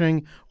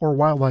watching or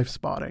wildlife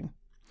spotting.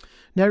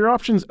 Now your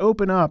options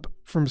open up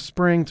from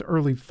spring to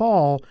early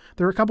fall.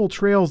 There are a couple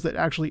trails that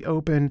actually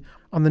open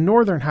on the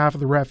northern half of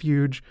the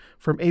refuge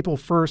from April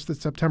 1st to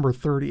September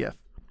 30th.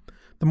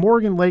 The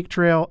Morgan Lake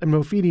Trail and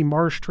Mofidi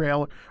Marsh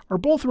Trail are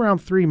both around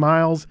 3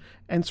 miles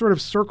and sort of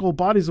circle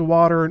bodies of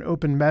water and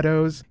open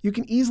meadows. You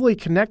can easily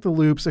connect the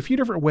loops a few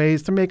different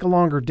ways to make a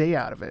longer day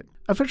out of it.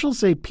 Officials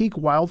say peak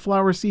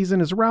wildflower season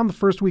is around the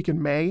first week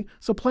in May,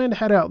 so plan to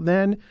head out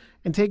then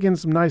and take in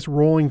some nice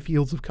rolling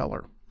fields of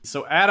color.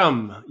 So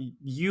Adam,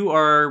 you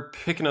are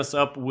picking us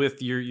up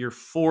with your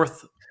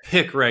 4th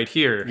pick right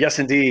here. Yes,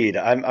 indeed.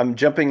 I'm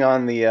jumping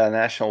on the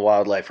National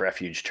Wildlife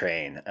Refuge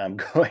train. I'm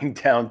going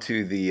down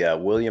to the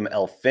William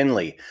L.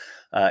 Finley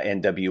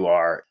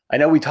NWR. I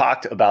know we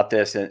talked about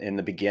this in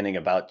the beginning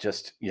about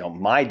just,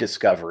 my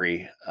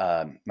discovery,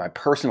 my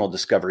personal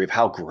discovery of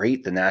how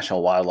great the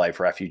National Wildlife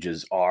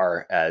Refuges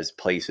are as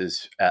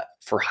places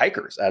for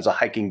hikers, as a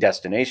hiking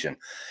destination.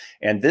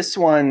 And this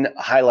one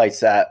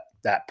highlights that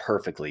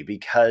perfectly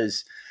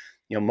because,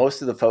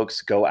 most of the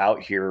folks go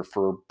out here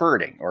for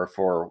birding or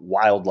for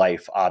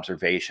wildlife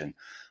observation.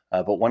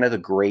 But one of the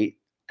great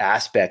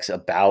aspects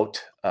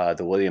about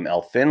the William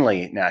L.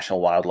 Finley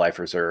National Wildlife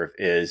Reserve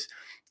is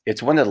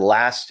it's one of the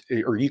last,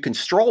 or you can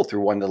stroll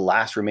through one of the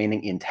last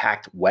remaining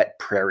intact wet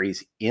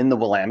prairies in the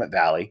Willamette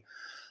Valley.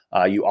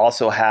 You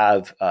also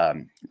have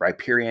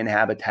riparian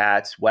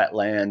habitats,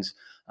 wetlands,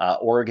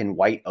 Oregon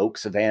white oak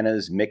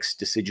savannas, mixed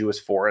deciduous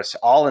forests,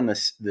 all in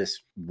this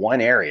one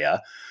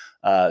area.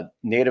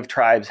 Native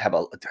tribes have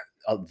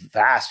a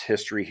vast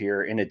history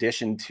here, in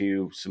addition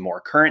to some more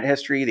current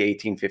history. The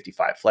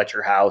 1855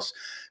 Fletcher House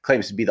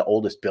claims to be the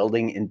oldest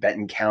building in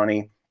Benton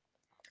County.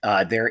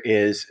 There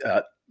is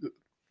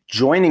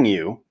joining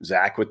you,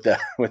 Zach, with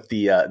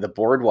the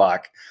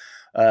boardwalk.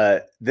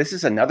 This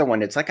is another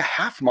one. It's like a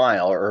half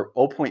mile or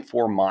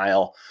 0.4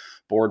 mile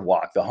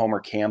boardwalk. The Homer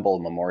Campbell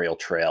Memorial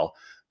Trail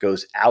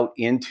goes out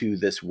into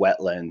this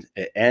wetland.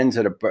 It ends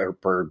at a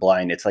bird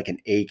blind. It's like an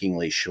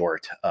achingly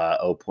short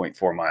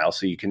 0.4 miles.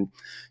 So you can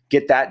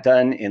get that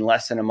done in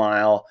less than a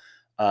mile.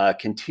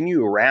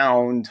 Continue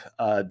around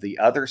the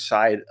other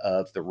side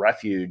of the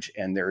refuge,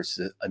 and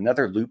there's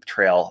another loop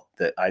trail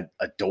that I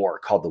adore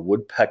called the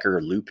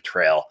Woodpecker Loop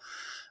Trail.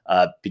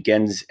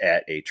 Begins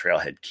at a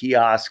trailhead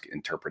kiosk,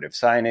 interpretive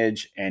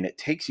signage, and it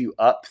takes you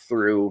up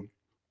through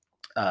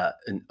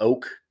an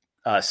oak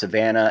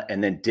savanna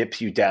and then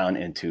dips you down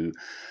into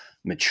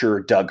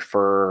mature Doug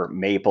fir,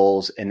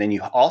 maples. And then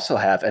you also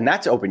have, and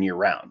that's open year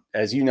round.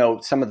 As you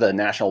know, some of the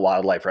National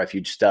Wildlife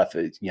Refuge stuff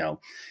is,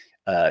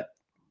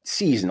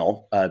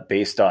 seasonal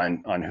based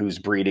on who's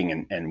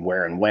breeding and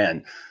where and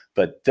when.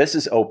 But this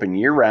is open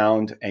year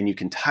round, and you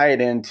can tie it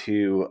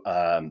into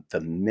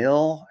the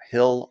Mill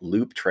Hill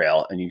Loop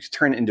Trail, and you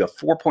turn it into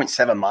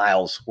 4.7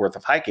 miles worth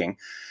of hiking.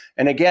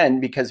 And again,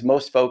 because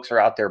most folks are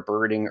out there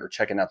birding or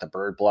checking out the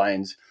bird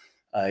blinds,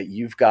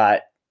 you've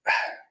got,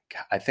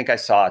 I think I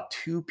saw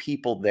 2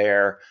 people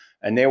there,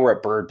 and they were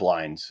at bird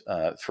blinds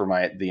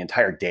for the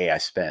entire day I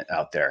spent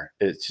out there.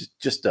 It's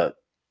just a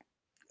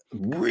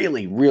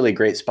really, really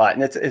great spot.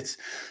 And it's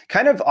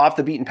kind of off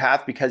the beaten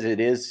path because it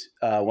is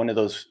one of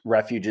those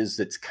refuges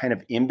that's kind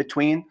of in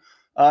between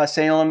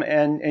Salem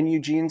and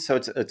Eugene. So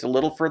it's a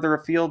little further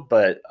afield,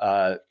 but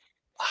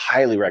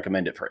highly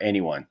recommend it for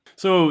anyone.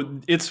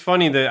 So it's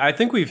funny that I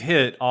think we've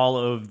hit all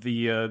of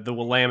the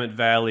Willamette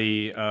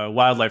Valley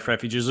wildlife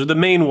refuges, or the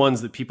main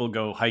ones that people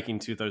go hiking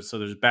to. So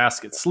there's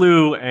Basket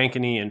Slough,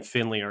 Ankeny, and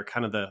Finley are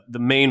kind of the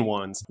main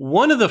ones.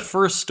 One of the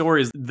first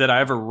stories that I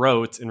ever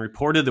wrote and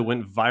reported that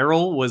went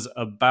viral was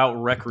about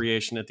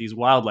recreation at these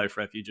wildlife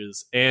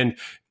refuges. And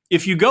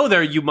if you go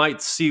there, you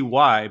might see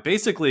why.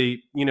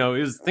 Basically, I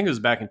think it was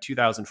back in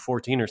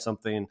 2014 or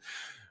something.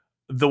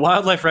 The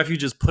wildlife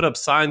refuges put up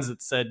signs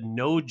that said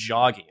no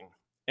jogging.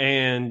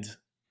 And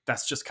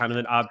that's just kind of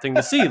an odd thing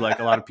to see. Like,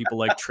 a lot of people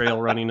like trail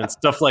running and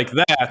stuff like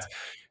that.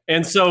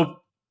 And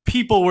so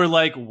people were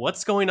like,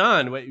 what's going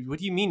on? What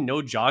do you mean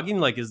no jogging?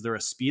 Like, is there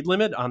a speed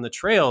limit on the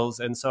trails?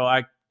 And so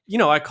I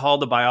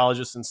called a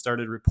biologist and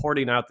started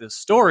reporting out this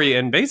story.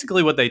 And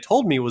basically what they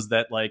told me was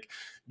that like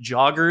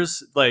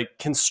joggers like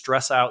can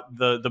stress out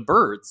the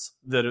birds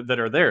that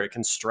are there. It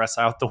can stress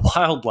out the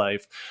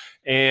wildlife.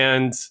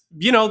 And,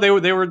 they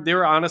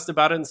were honest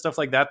about it and stuff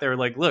like that. They were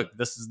like, look,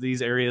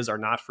 these areas are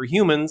not for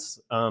humans.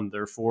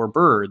 They're for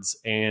birds,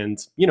 and,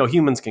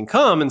 humans can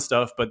come and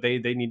stuff, but they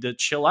need to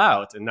chill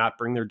out and not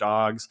bring their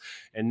dogs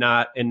and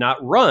not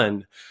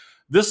run.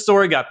 This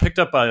story got picked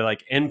up by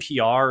like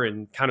NPR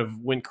and kind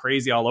of went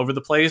crazy all over the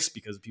place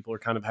because people are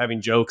kind of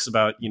having jokes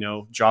about,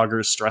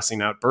 joggers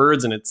stressing out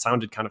birds, and it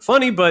sounded kind of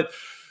funny, but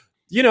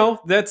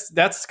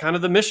that's kind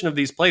of the mission of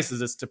these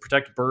places, is to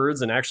protect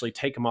birds and actually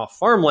take them off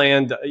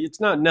farmland. It's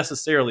not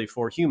necessarily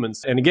for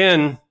humans. And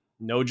again,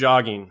 no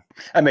jogging.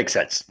 That makes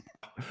sense.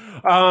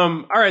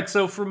 All right.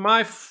 So for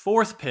my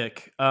 4th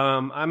pick,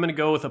 I'm going to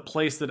go with a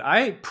place that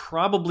I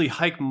probably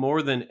hike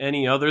more than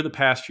any other the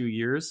past few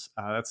years.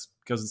 That's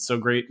because it's so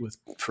great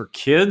for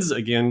kids,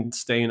 again,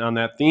 staying on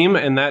that theme.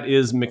 And that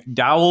is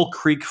McDowell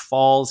Creek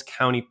Falls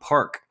County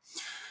Park.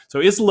 So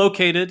it's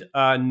located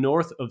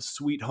north of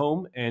Sweet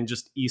Home and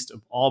just east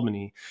of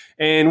Albany.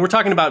 And we're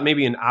talking about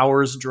maybe an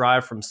hour's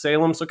drive from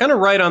Salem. So kind of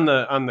right on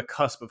the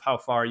cusp of how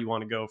far you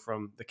want to go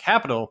from the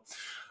capital.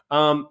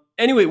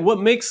 Anyway, what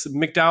makes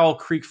McDowell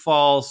Creek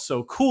Falls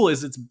so cool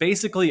is it's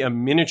basically a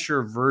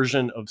miniature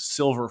version of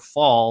Silver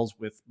Falls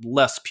with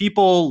less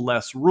people,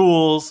 less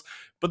rules,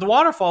 but the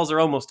waterfalls are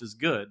almost as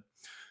good.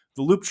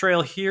 The loop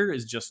trail here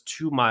is just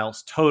 2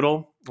 miles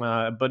total,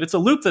 but it's a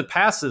loop that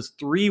passes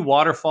 3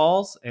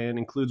 waterfalls and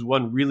includes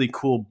one really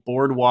cool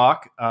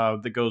boardwalk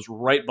that goes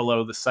right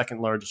below the second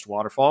largest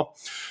waterfall.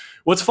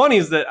 What's funny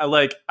is that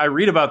I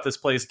read about this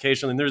place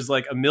occasionally, and there's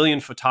like a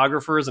million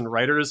photographers and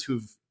writers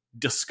who've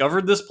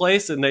discovered this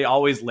place, and they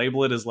always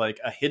label it as like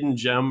a hidden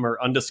gem or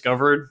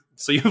undiscovered.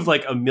 So you have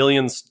like a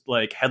million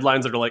like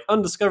headlines that are like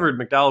undiscovered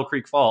McDowell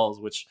Creek Falls,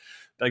 which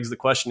begs the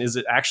question, is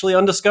it actually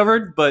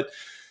undiscovered? But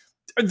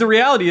the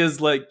reality is,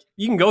 like,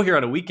 you can go here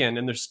on a weekend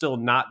and there's still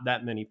not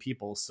that many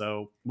people.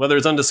 So whether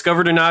it's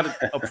undiscovered or not,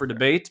 up for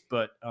debate,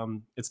 but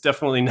it's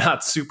definitely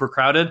not super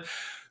crowded.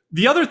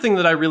 The other thing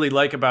that I really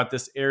like about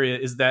this area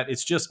is that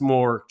it's just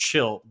more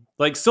chill.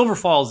 Like, Silver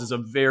Falls is a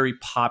very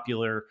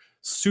popular,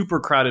 super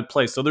crowded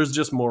place. So there's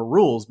just more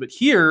rules. But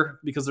here,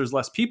 because there's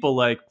less people,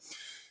 like,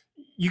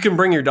 you can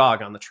bring your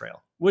dog on the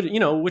trail,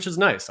 which is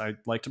nice. I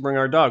like to bring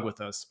our dog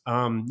with us.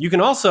 You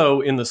can also,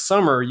 in the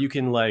summer, you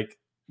can like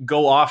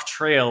go off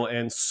trail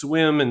and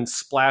swim and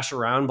splash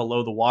around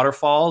below the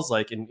waterfalls,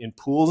 like in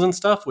pools and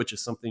stuff, which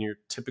is something you're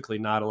typically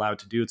not allowed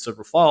to do at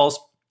Silver Falls.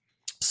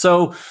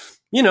 So,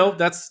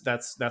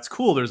 that's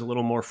cool. There's a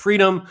little more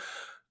freedom.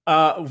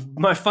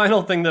 My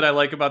final thing that I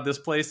like about this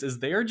place is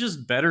they are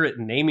just better at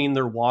naming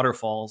their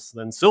waterfalls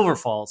than Silver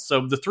Falls.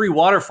 So the 3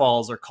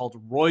 waterfalls are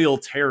called Royal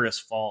Terrace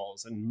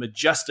Falls and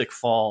Majestic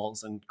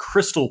Falls and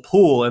Crystal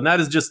Pool. And that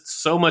is just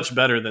so much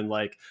better than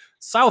like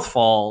South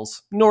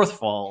Falls, North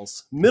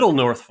Falls, Middle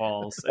North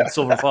Falls, and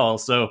Silver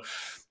Falls. So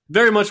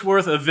very much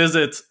worth a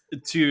visit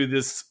to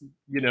this,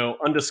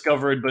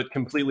 undiscovered but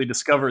completely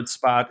discovered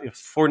spot, if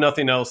for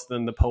nothing else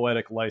than the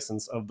poetic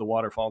license of the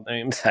waterfall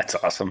names. That's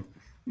awesome.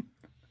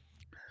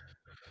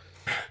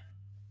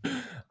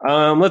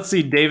 Let's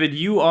see, David,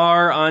 you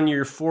are on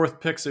your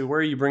 4th pick. So where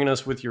are you bringing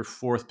us with your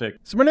 4th pick?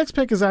 So my next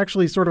pick is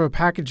actually sort of a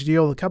package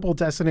deal with a couple of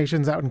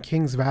destinations out in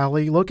Kings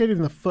Valley, located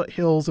in the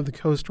foothills of the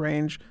Coast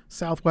Range,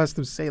 southwest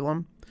of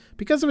Salem.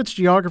 Because of its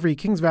geography,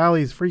 Kings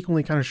Valley is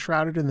frequently kind of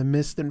shrouded in the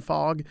mist and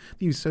fog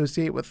that you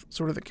associate with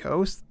sort of the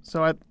coast.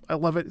 So I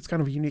love it. It's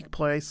kind of a unique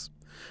place.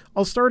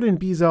 I'll start in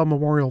Beazell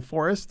Memorial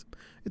Forest.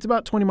 It's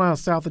about 20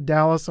 miles south of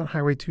Dallas on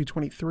Highway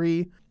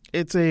 223.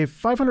 It's a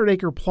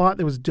 500-acre plot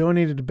that was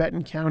donated to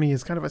Benton County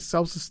as kind of a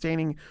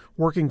self-sustaining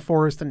working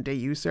forest and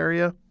day-use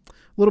area. A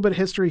little bit of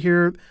history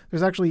here.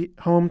 There's actually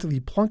home to the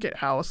Plunkett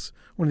House,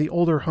 one of the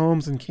older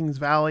homes in Kings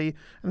Valley.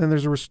 And then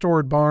there's a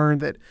restored barn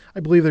that I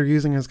believe they're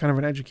using as kind of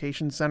an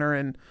education center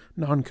in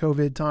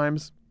non-COVID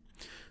times.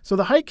 So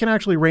the hike can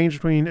actually range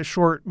between a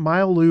short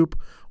mile loop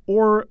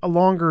or a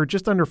longer,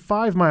 just under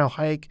 5-mile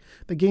hike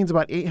that gains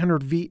about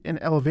 800 feet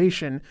in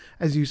elevation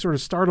as you sort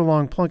of start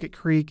along Plunkett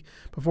Creek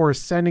before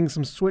ascending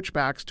some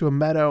switchbacks to a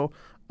meadow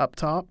up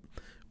top.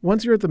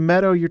 Once you're at the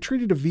meadow, you're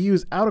treated to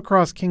views out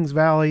across Kings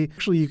Valley.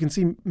 Actually, you can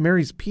see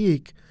Mary's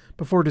Peak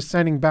before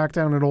descending back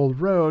down an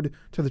old road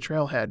to the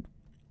trailhead.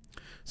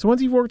 So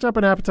once you've worked up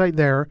an appetite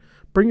there,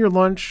 bring your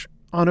lunch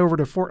on over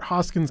to Fort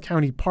Hoskins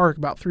County Park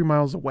about 3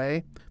 miles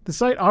away. The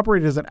site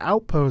operated as an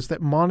outpost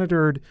that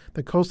monitored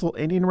the coastal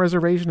Indian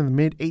reservation in the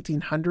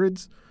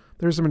mid-1800s.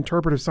 There's some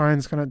interpretive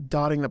signs kind of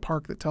dotting the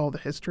park that tell the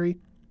history.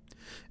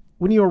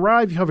 When you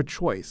arrive, you have a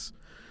choice.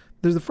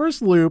 There's the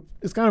first loop.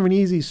 It's kind of an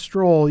easy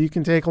stroll you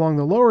can take along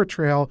the lower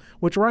trail,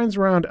 which winds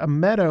around a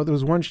meadow that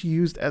was once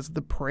used as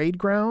the parade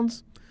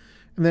grounds,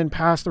 and then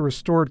past the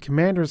restored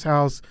commander's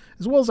house,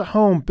 as well as a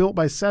home built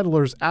by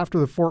settlers after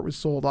the fort was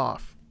sold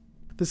off.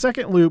 The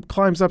second loop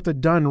climbs up the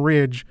Dunn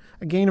Ridge,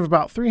 a gain of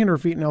about 300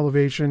 feet in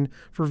elevation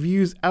for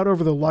views out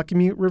over the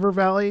Luckemute River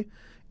Valley.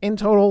 In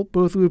total,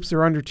 both loops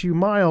are under 2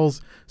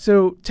 miles,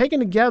 so taken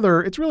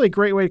together, it's really a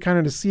great way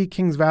to see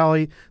Kings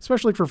Valley,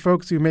 especially for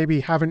folks who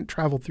maybe haven't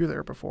traveled through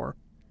there before.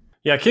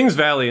 Yeah, Kings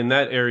Valley in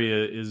that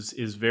area is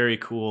very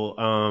cool.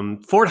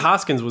 Fort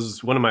Hoskins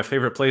was one of my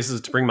favorite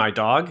places to bring my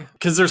dog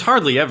because there's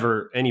hardly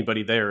ever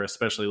anybody there,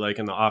 especially like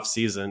in the off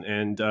season.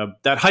 And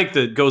that hike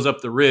that goes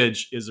up the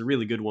ridge is a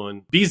really good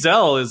one.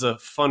 Beazell is a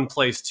fun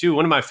place too.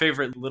 One of my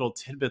favorite little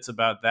tidbits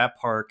about that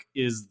park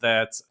is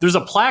that there's a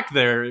plaque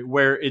there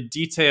where it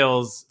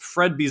details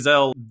Fred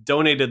Beazell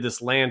donated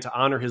this land to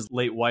honor his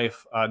late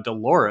wife,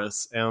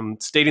 Dolores,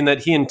 stating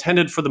that he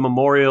intended for the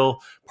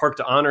memorial park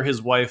to honor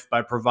his wife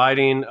by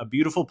providing a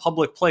beautiful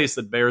public place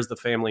that bears the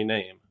family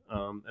name.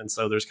 And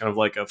so there's kind of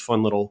like a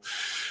fun little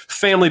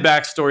family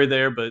backstory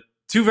there, but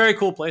 2 very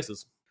cool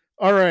places.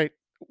 All right.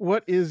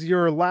 What is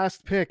your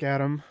last pick,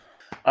 Adam?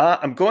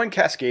 I'm going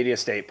Cascadia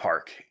State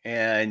Park.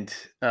 And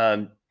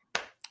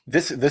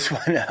this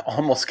one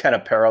almost kind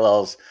of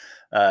parallels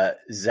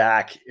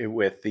Zach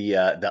with the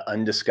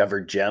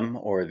undiscovered gem,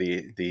 or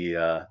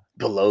the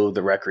below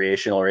the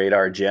recreational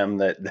radar gem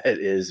that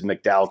is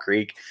McDowell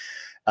Creek.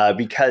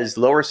 Because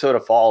Lower Soda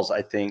Falls,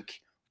 I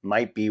think,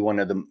 might be one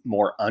of the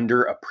more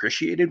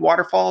underappreciated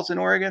waterfalls in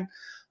Oregon,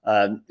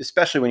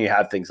 especially when you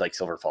have things like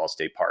Silver Falls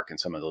State Park and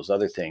some of those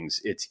other things.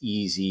 It's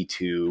easy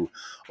to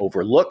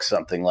overlook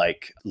something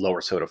like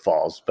Lower Soda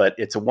Falls, but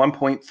it's a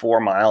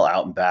 1.4 mile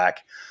out and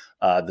back.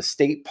 The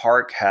state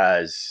park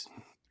has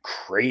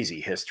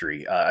crazy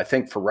history. I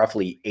think for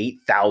roughly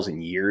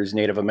 8,000 years,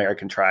 Native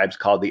American tribes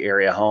called the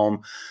area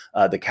home.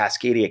 The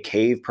Cascadia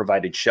Cave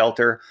provided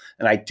shelter.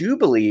 And I do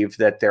believe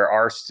that there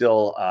are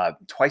still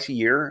twice a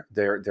year,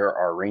 there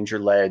are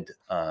ranger-led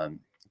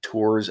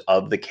tours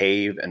of the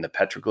cave and the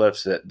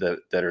petroglyphs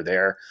that are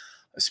there.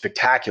 A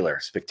spectacular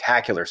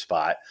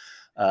spot.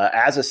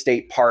 As a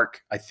state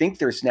park, I think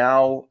there's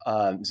now,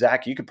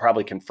 Zach, you could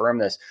probably confirm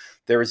this,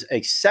 there's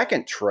a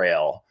second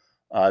trail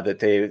that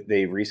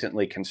they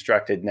recently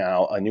constructed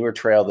now, a newer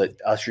trail that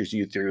ushers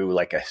you through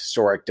like a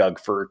historic Doug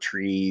fir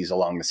trees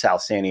along the South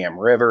Santiam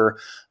River.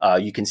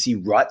 You can see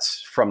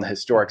ruts from the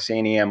historic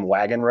Santiam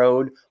wagon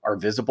road are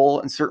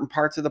visible in certain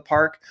parts of the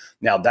park.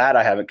 Now that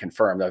I haven't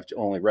confirmed, I've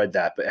only read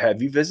that, but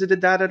have you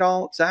visited that at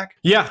all, Zach?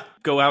 Yeah,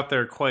 go out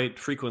there quite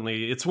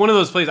frequently. It's one of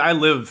those places. I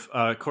live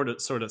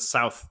sort of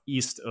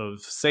southeast of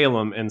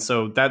Salem, and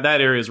so that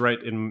area is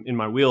right in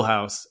my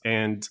wheelhouse.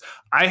 And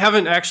I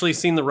haven't actually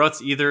seen the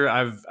ruts either.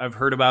 I've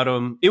heard about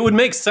them. It would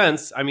make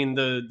sense. I mean,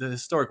 the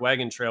historic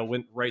wagon trail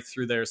went right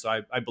through there, so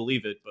I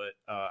believe it. But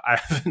I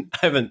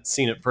haven't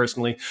seen it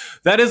personally.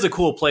 That is a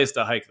cool place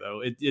to hike,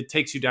 though. It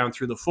takes you down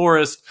through the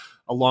forest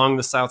along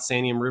the South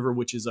Santiam River,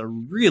 which is a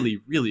really,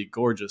 really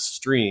gorgeous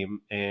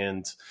stream.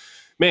 And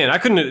man, I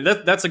couldn't.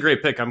 That's a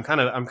great pick. I'm kind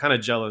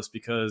of jealous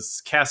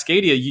because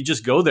Cascadia, you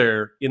just go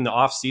there in the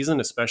off season,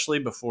 especially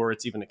before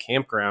it's even a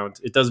campground.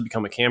 It does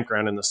become a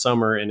campground in the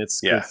summer, and it's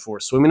good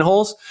for swimming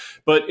holes.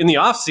 But in the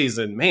off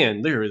season,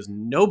 man, there is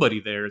nobody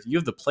there. You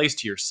have the place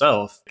to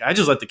yourself. I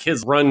just let the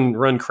kids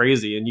run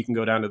crazy, and you can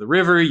go down to the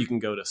river. You can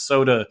go to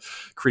Soda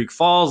Creek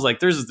Falls. Like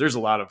there's a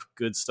lot of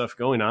good stuff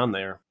going on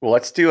there. Well,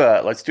 let's do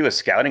a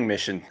scouting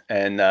mission,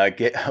 and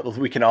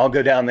we can all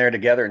go down there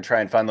together and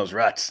try and find those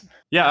ruts.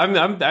 Yeah,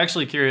 I'm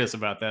actually curious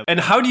about that. And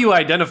how do you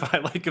identify,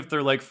 like, if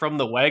they're like from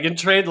the wagon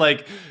train?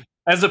 Like,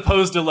 As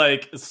opposed to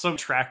like some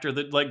tractor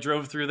that like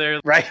drove through there.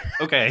 Right.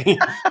 Okay.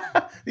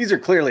 These are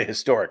clearly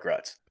historic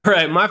ruts. All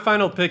right, my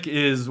final pick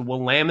is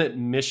Willamette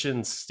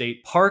Mission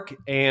State Park.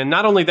 And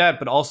not only that,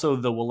 but also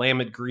the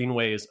Willamette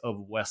Greenways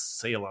of West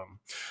Salem.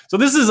 So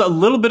this is a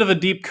little bit of a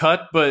deep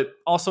cut, but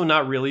also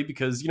not really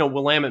because,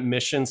 Willamette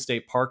Mission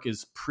State Park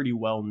is pretty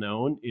well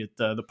known.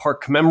 The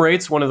park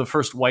commemorates one of the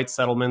first white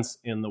settlements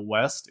in the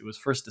West. It was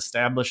first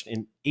established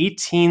in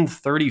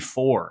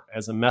 1834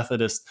 as a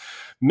Methodist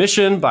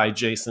mission by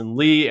Jason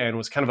Lee and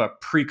was kind of a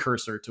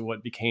precursor to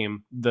what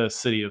became the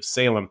city of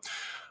Salem.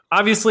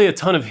 Obviously, a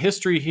ton of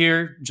history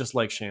here, just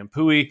like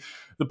Champoeg.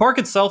 The park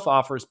itself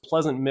offers a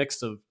pleasant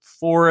mix of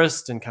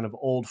forest and kind of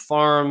old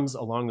farms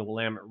along the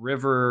Willamette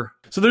River.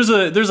 So there's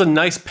a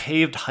nice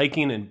paved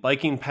hiking and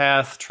biking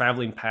path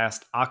traveling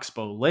past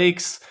Oxbow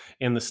Lakes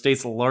and the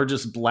state's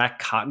largest black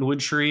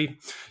cottonwood tree.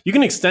 You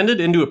can extend it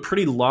into a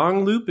pretty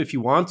long loop if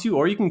you want to,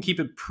 or you can keep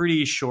it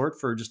pretty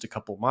short for just a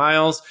couple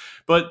miles.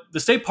 But the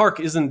state park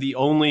isn't the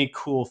only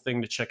cool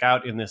thing to check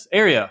out in this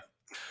area.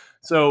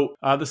 So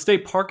the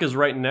state park is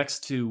right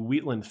next to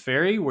Wheatland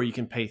Ferry, where you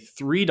can pay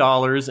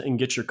 $3 and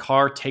get your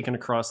car taken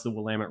across the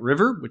Willamette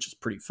River, which is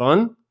pretty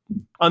fun.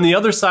 On the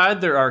other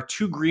side, there are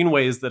two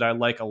greenways that I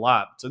like a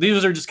lot. So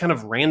these are just kind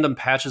of random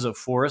patches of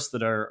forest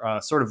that are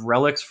sort of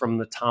relics from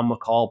the Tom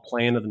McCall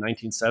plan of the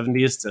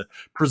 1970s to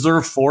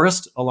preserve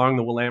forest along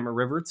the Willamette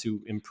River to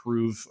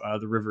improve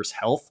the river's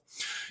health.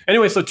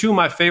 Anyway, so two of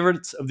my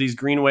favorites of these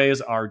greenways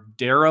are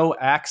Darrow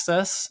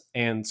Access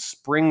and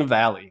Spring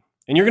Valley.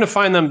 And you're going to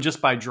find them just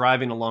by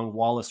driving along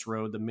Wallace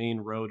Road, the main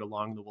road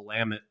along the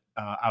Willamette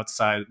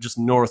outside, just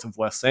north of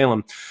West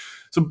Salem.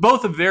 So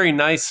both are very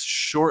nice,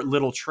 short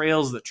little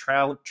trails that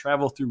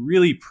travel through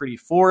really pretty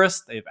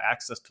forest. They have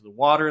access to the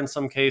water in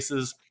some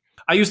cases.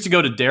 I used to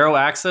go to Darrow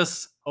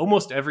Access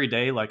almost every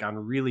day, like on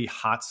really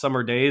hot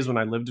summer days when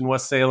I lived in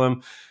West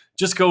Salem.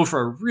 Just go for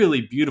a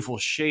really beautiful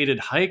shaded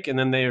hike. And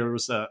then there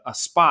was a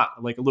spot,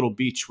 like a little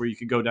beach where you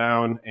could go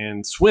down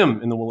and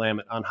swim in the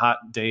Willamette on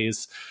hot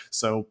days.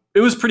 So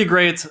it was pretty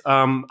great.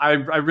 I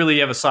really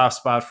have a soft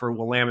spot for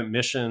Willamette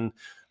Mission.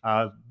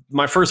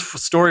 My first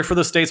story for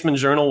the Statesman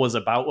Journal was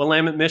about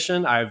Willamette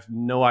Mission. I have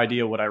no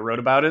idea what I wrote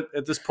about it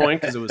at this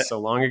point because it was so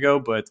long ago,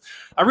 but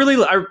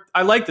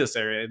I like this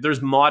area.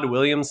 There's Maud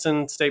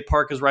Williamson State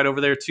Park is right over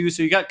there too.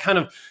 So you got kind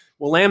of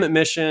Willamette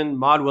Mission,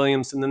 Maud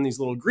Williamson, and then these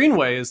little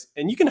greenways,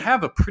 and you can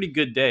have a pretty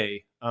good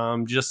day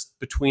just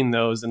between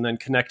those, and then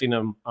connecting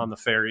them on the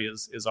ferry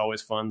is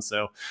always fun.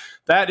 So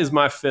that is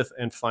my fifth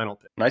and final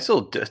pick. Nice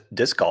little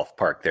disc golf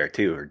park there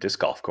too, or disc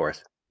golf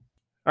course.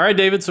 All right,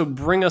 David, so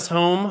bring us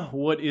home.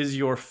 What is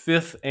your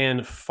fifth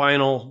and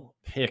final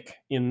pick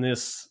in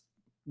this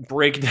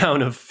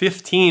breakdown of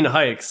 15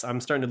 hikes?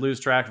 I'm starting to lose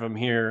track of them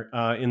here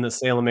in the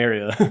Salem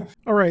area.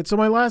 All right, so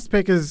my last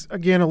pick is,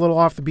 again, a little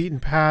off the beaten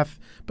path,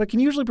 but can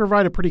usually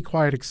provide a pretty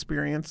quiet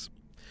experience.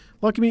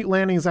 Lucky Mute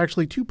Landing is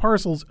actually two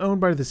parcels owned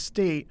by the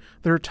state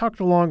that are tucked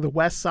along the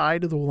west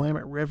side of the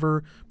Willamette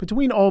River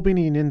between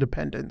Albany and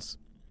Independence.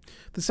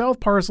 The south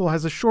parcel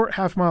has a short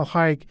half-mile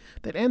hike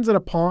that ends at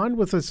a pond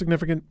with a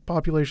significant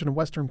population of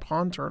western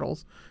pond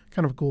turtles.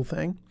 Kind of a cool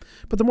thing.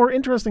 But the more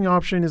interesting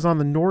option is on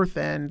the north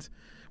end,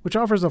 which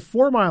offers a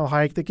 4-mile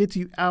hike that gets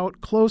you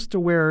out close to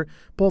where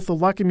both the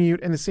Luckemute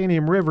and the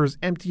Santiam rivers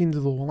empty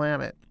into the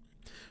Willamette.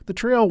 The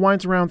trail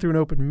winds around through an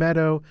open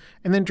meadow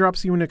and then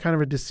drops you into kind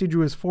of a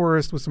deciduous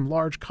forest with some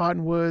large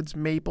cottonwoods,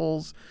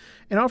 maples,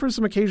 and offers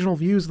some occasional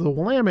views of the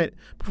Willamette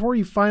before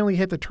you finally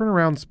hit the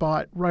turnaround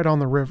spot right on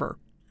the river.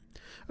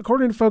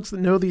 According to folks that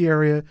know the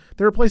area,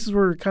 there are places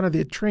where kind of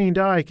the trained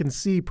eye can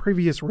see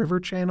previous river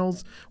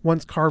channels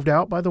once carved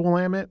out by the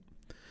Willamette.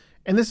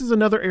 And this is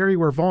another area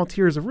where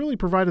volunteers have really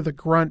provided the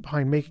grunt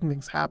behind making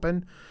things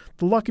happen.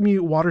 The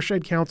Luckemute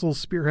Watershed Council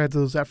spearheads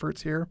those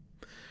efforts here.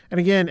 And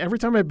again, every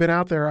time I've been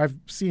out there, I've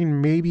seen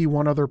maybe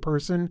one other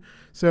person.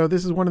 So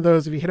this is one of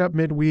those, if you hit up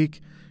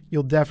midweek,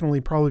 you'll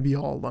definitely probably be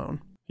all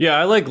alone. Yeah,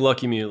 I like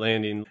Lucky Mute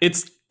Landing.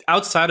 It's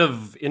outside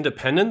of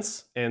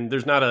Independence, and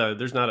there's not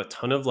a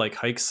ton of like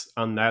hikes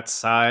on that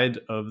side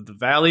of the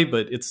valley,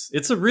 but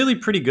it's a really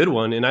pretty good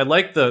one. And I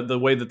like the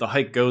way that the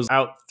hike goes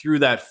out through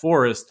that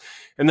forest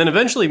and then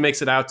eventually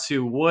makes it out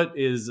to what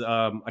is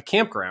a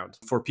campground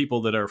for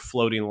people that are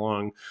floating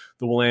along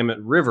the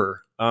Willamette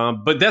River.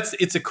 But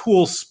it's a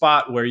cool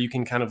spot where you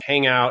can kind of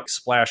hang out,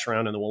 splash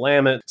around in the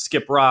Willamette,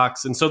 skip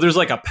rocks. And so there's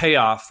like a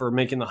payoff for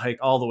making the hike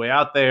all the way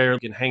out there. You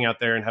can hang out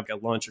there and have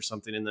lunch or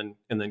something and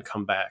then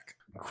come back.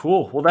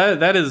 Cool. Well,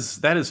 that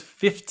is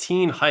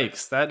 15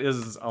 hikes. That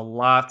is a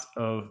lot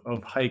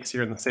of hikes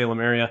here in the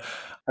Salem area.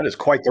 That is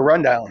quite the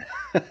rundown.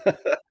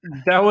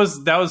 That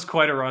was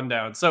quite a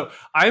rundown. So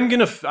I'm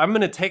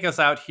gonna take us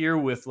out here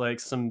with like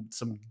some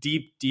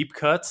deep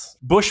cuts.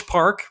 Bush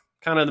Park,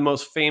 kind of the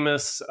most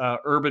famous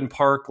urban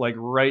park, like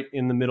right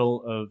in the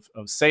middle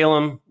of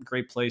Salem.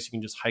 Great place. You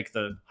can just hike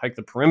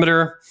the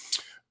perimeter.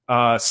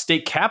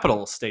 State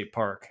Capitol State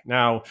Park.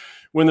 Now,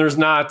 when there's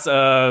not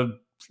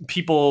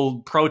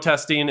people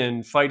protesting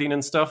and fighting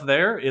and stuff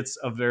there, it's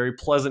a very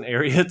pleasant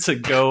area to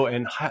go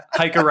and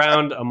hike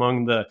around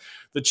among the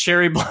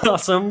cherry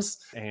blossoms.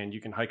 And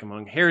you can hike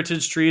among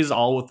heritage trees,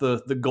 all with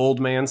the gold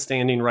man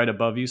standing right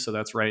above you. So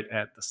that's right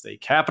at the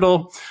state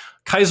capitol.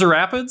 Kaiser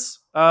Rapids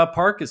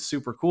Park is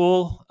super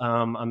cool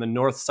on the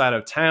north side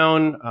of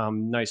town.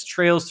 Nice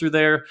trails through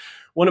there.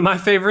 One of my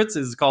favorites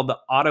is called the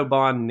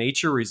Audubon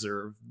Nature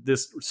Reserve.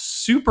 This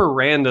super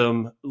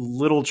random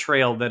little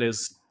trail that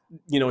is,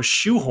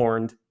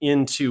 shoehorned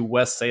into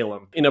West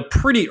Salem in a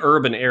pretty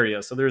urban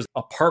area. So there's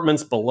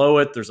apartments below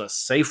it. There's a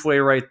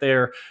Safeway right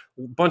there,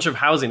 a bunch of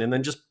housing. And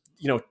then just,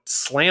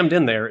 slammed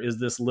in there is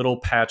this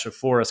little patch of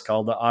forest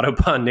called the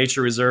Audubon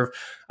Nature Reserve.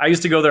 I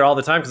used to go there all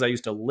the time because I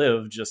used to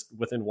live just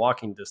within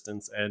walking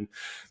distance. And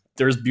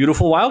there's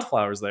beautiful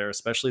wildflowers there,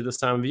 especially this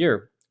time of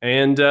year.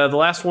 And the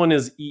last one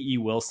is E.E.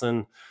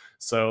 Wilson.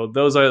 So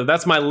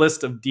that's my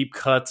list of deep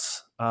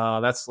cuts.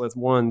 That's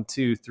 1,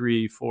 2,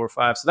 3, 4,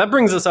 5. So that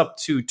brings us up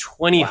to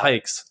 20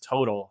 hikes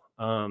total.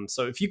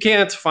 So if you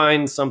can't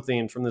find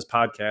something from this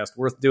podcast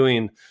worth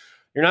doing,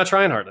 you're not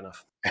trying hard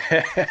enough.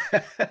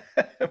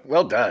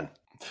 Well done.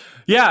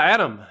 Yeah,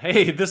 Adam.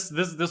 Hey, this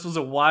was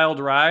a wild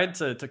ride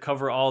to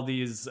cover all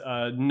these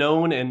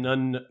known and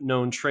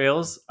unknown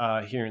trails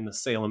here in the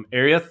Salem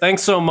area.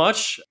 Thanks so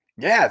much.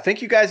 Yeah,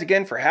 thank you guys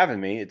again for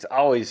having me. It's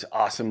always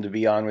awesome to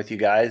be on with you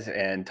guys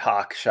and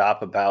talk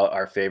shop about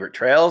our favorite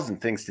trails and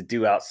things to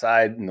do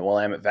outside in the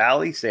Willamette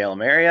Valley,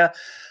 Salem area.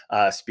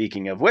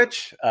 Speaking of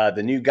which,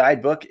 the new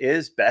guidebook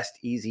is Best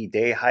Easy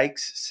Day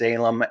Hikes,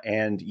 Salem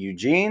and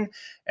Eugene,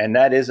 and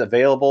that is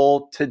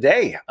available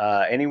today.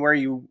 Anywhere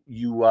you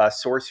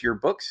source your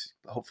books,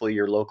 hopefully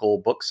your local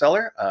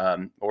bookseller,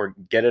 or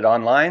get it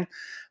online.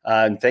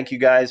 And thank you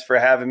guys for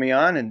having me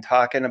on and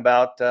talking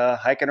about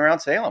hiking around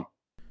Salem.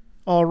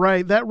 All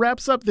right, that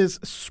wraps up this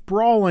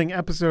sprawling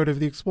episode of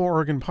the Explore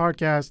Oregon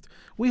podcast.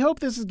 We hope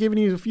this has given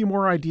you a few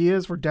more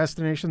ideas for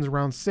destinations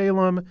around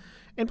Salem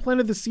and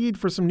planted the seed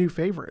for some new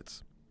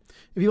favorites.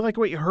 If you like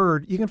what you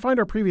heard, you can find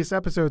our previous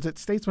episodes at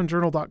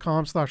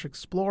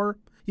statesmanjournal.com/explore.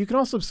 You can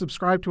also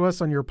subscribe to us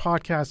on your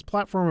podcast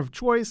platform of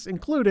choice,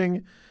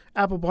 including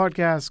Apple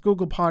Podcasts,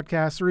 Google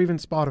Podcasts, or even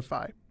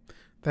Spotify.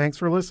 Thanks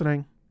for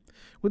listening.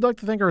 We'd like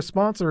to thank our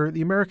sponsor,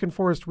 the American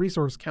Forest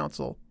Resource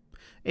Council.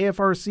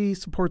 AFRC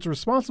supports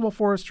responsible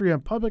forestry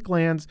on public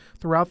lands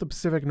throughout the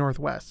Pacific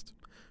Northwest,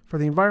 for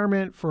the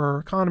environment, for our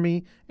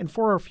economy, and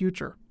for our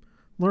future.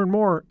 Learn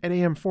more at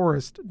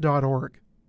amforest.org.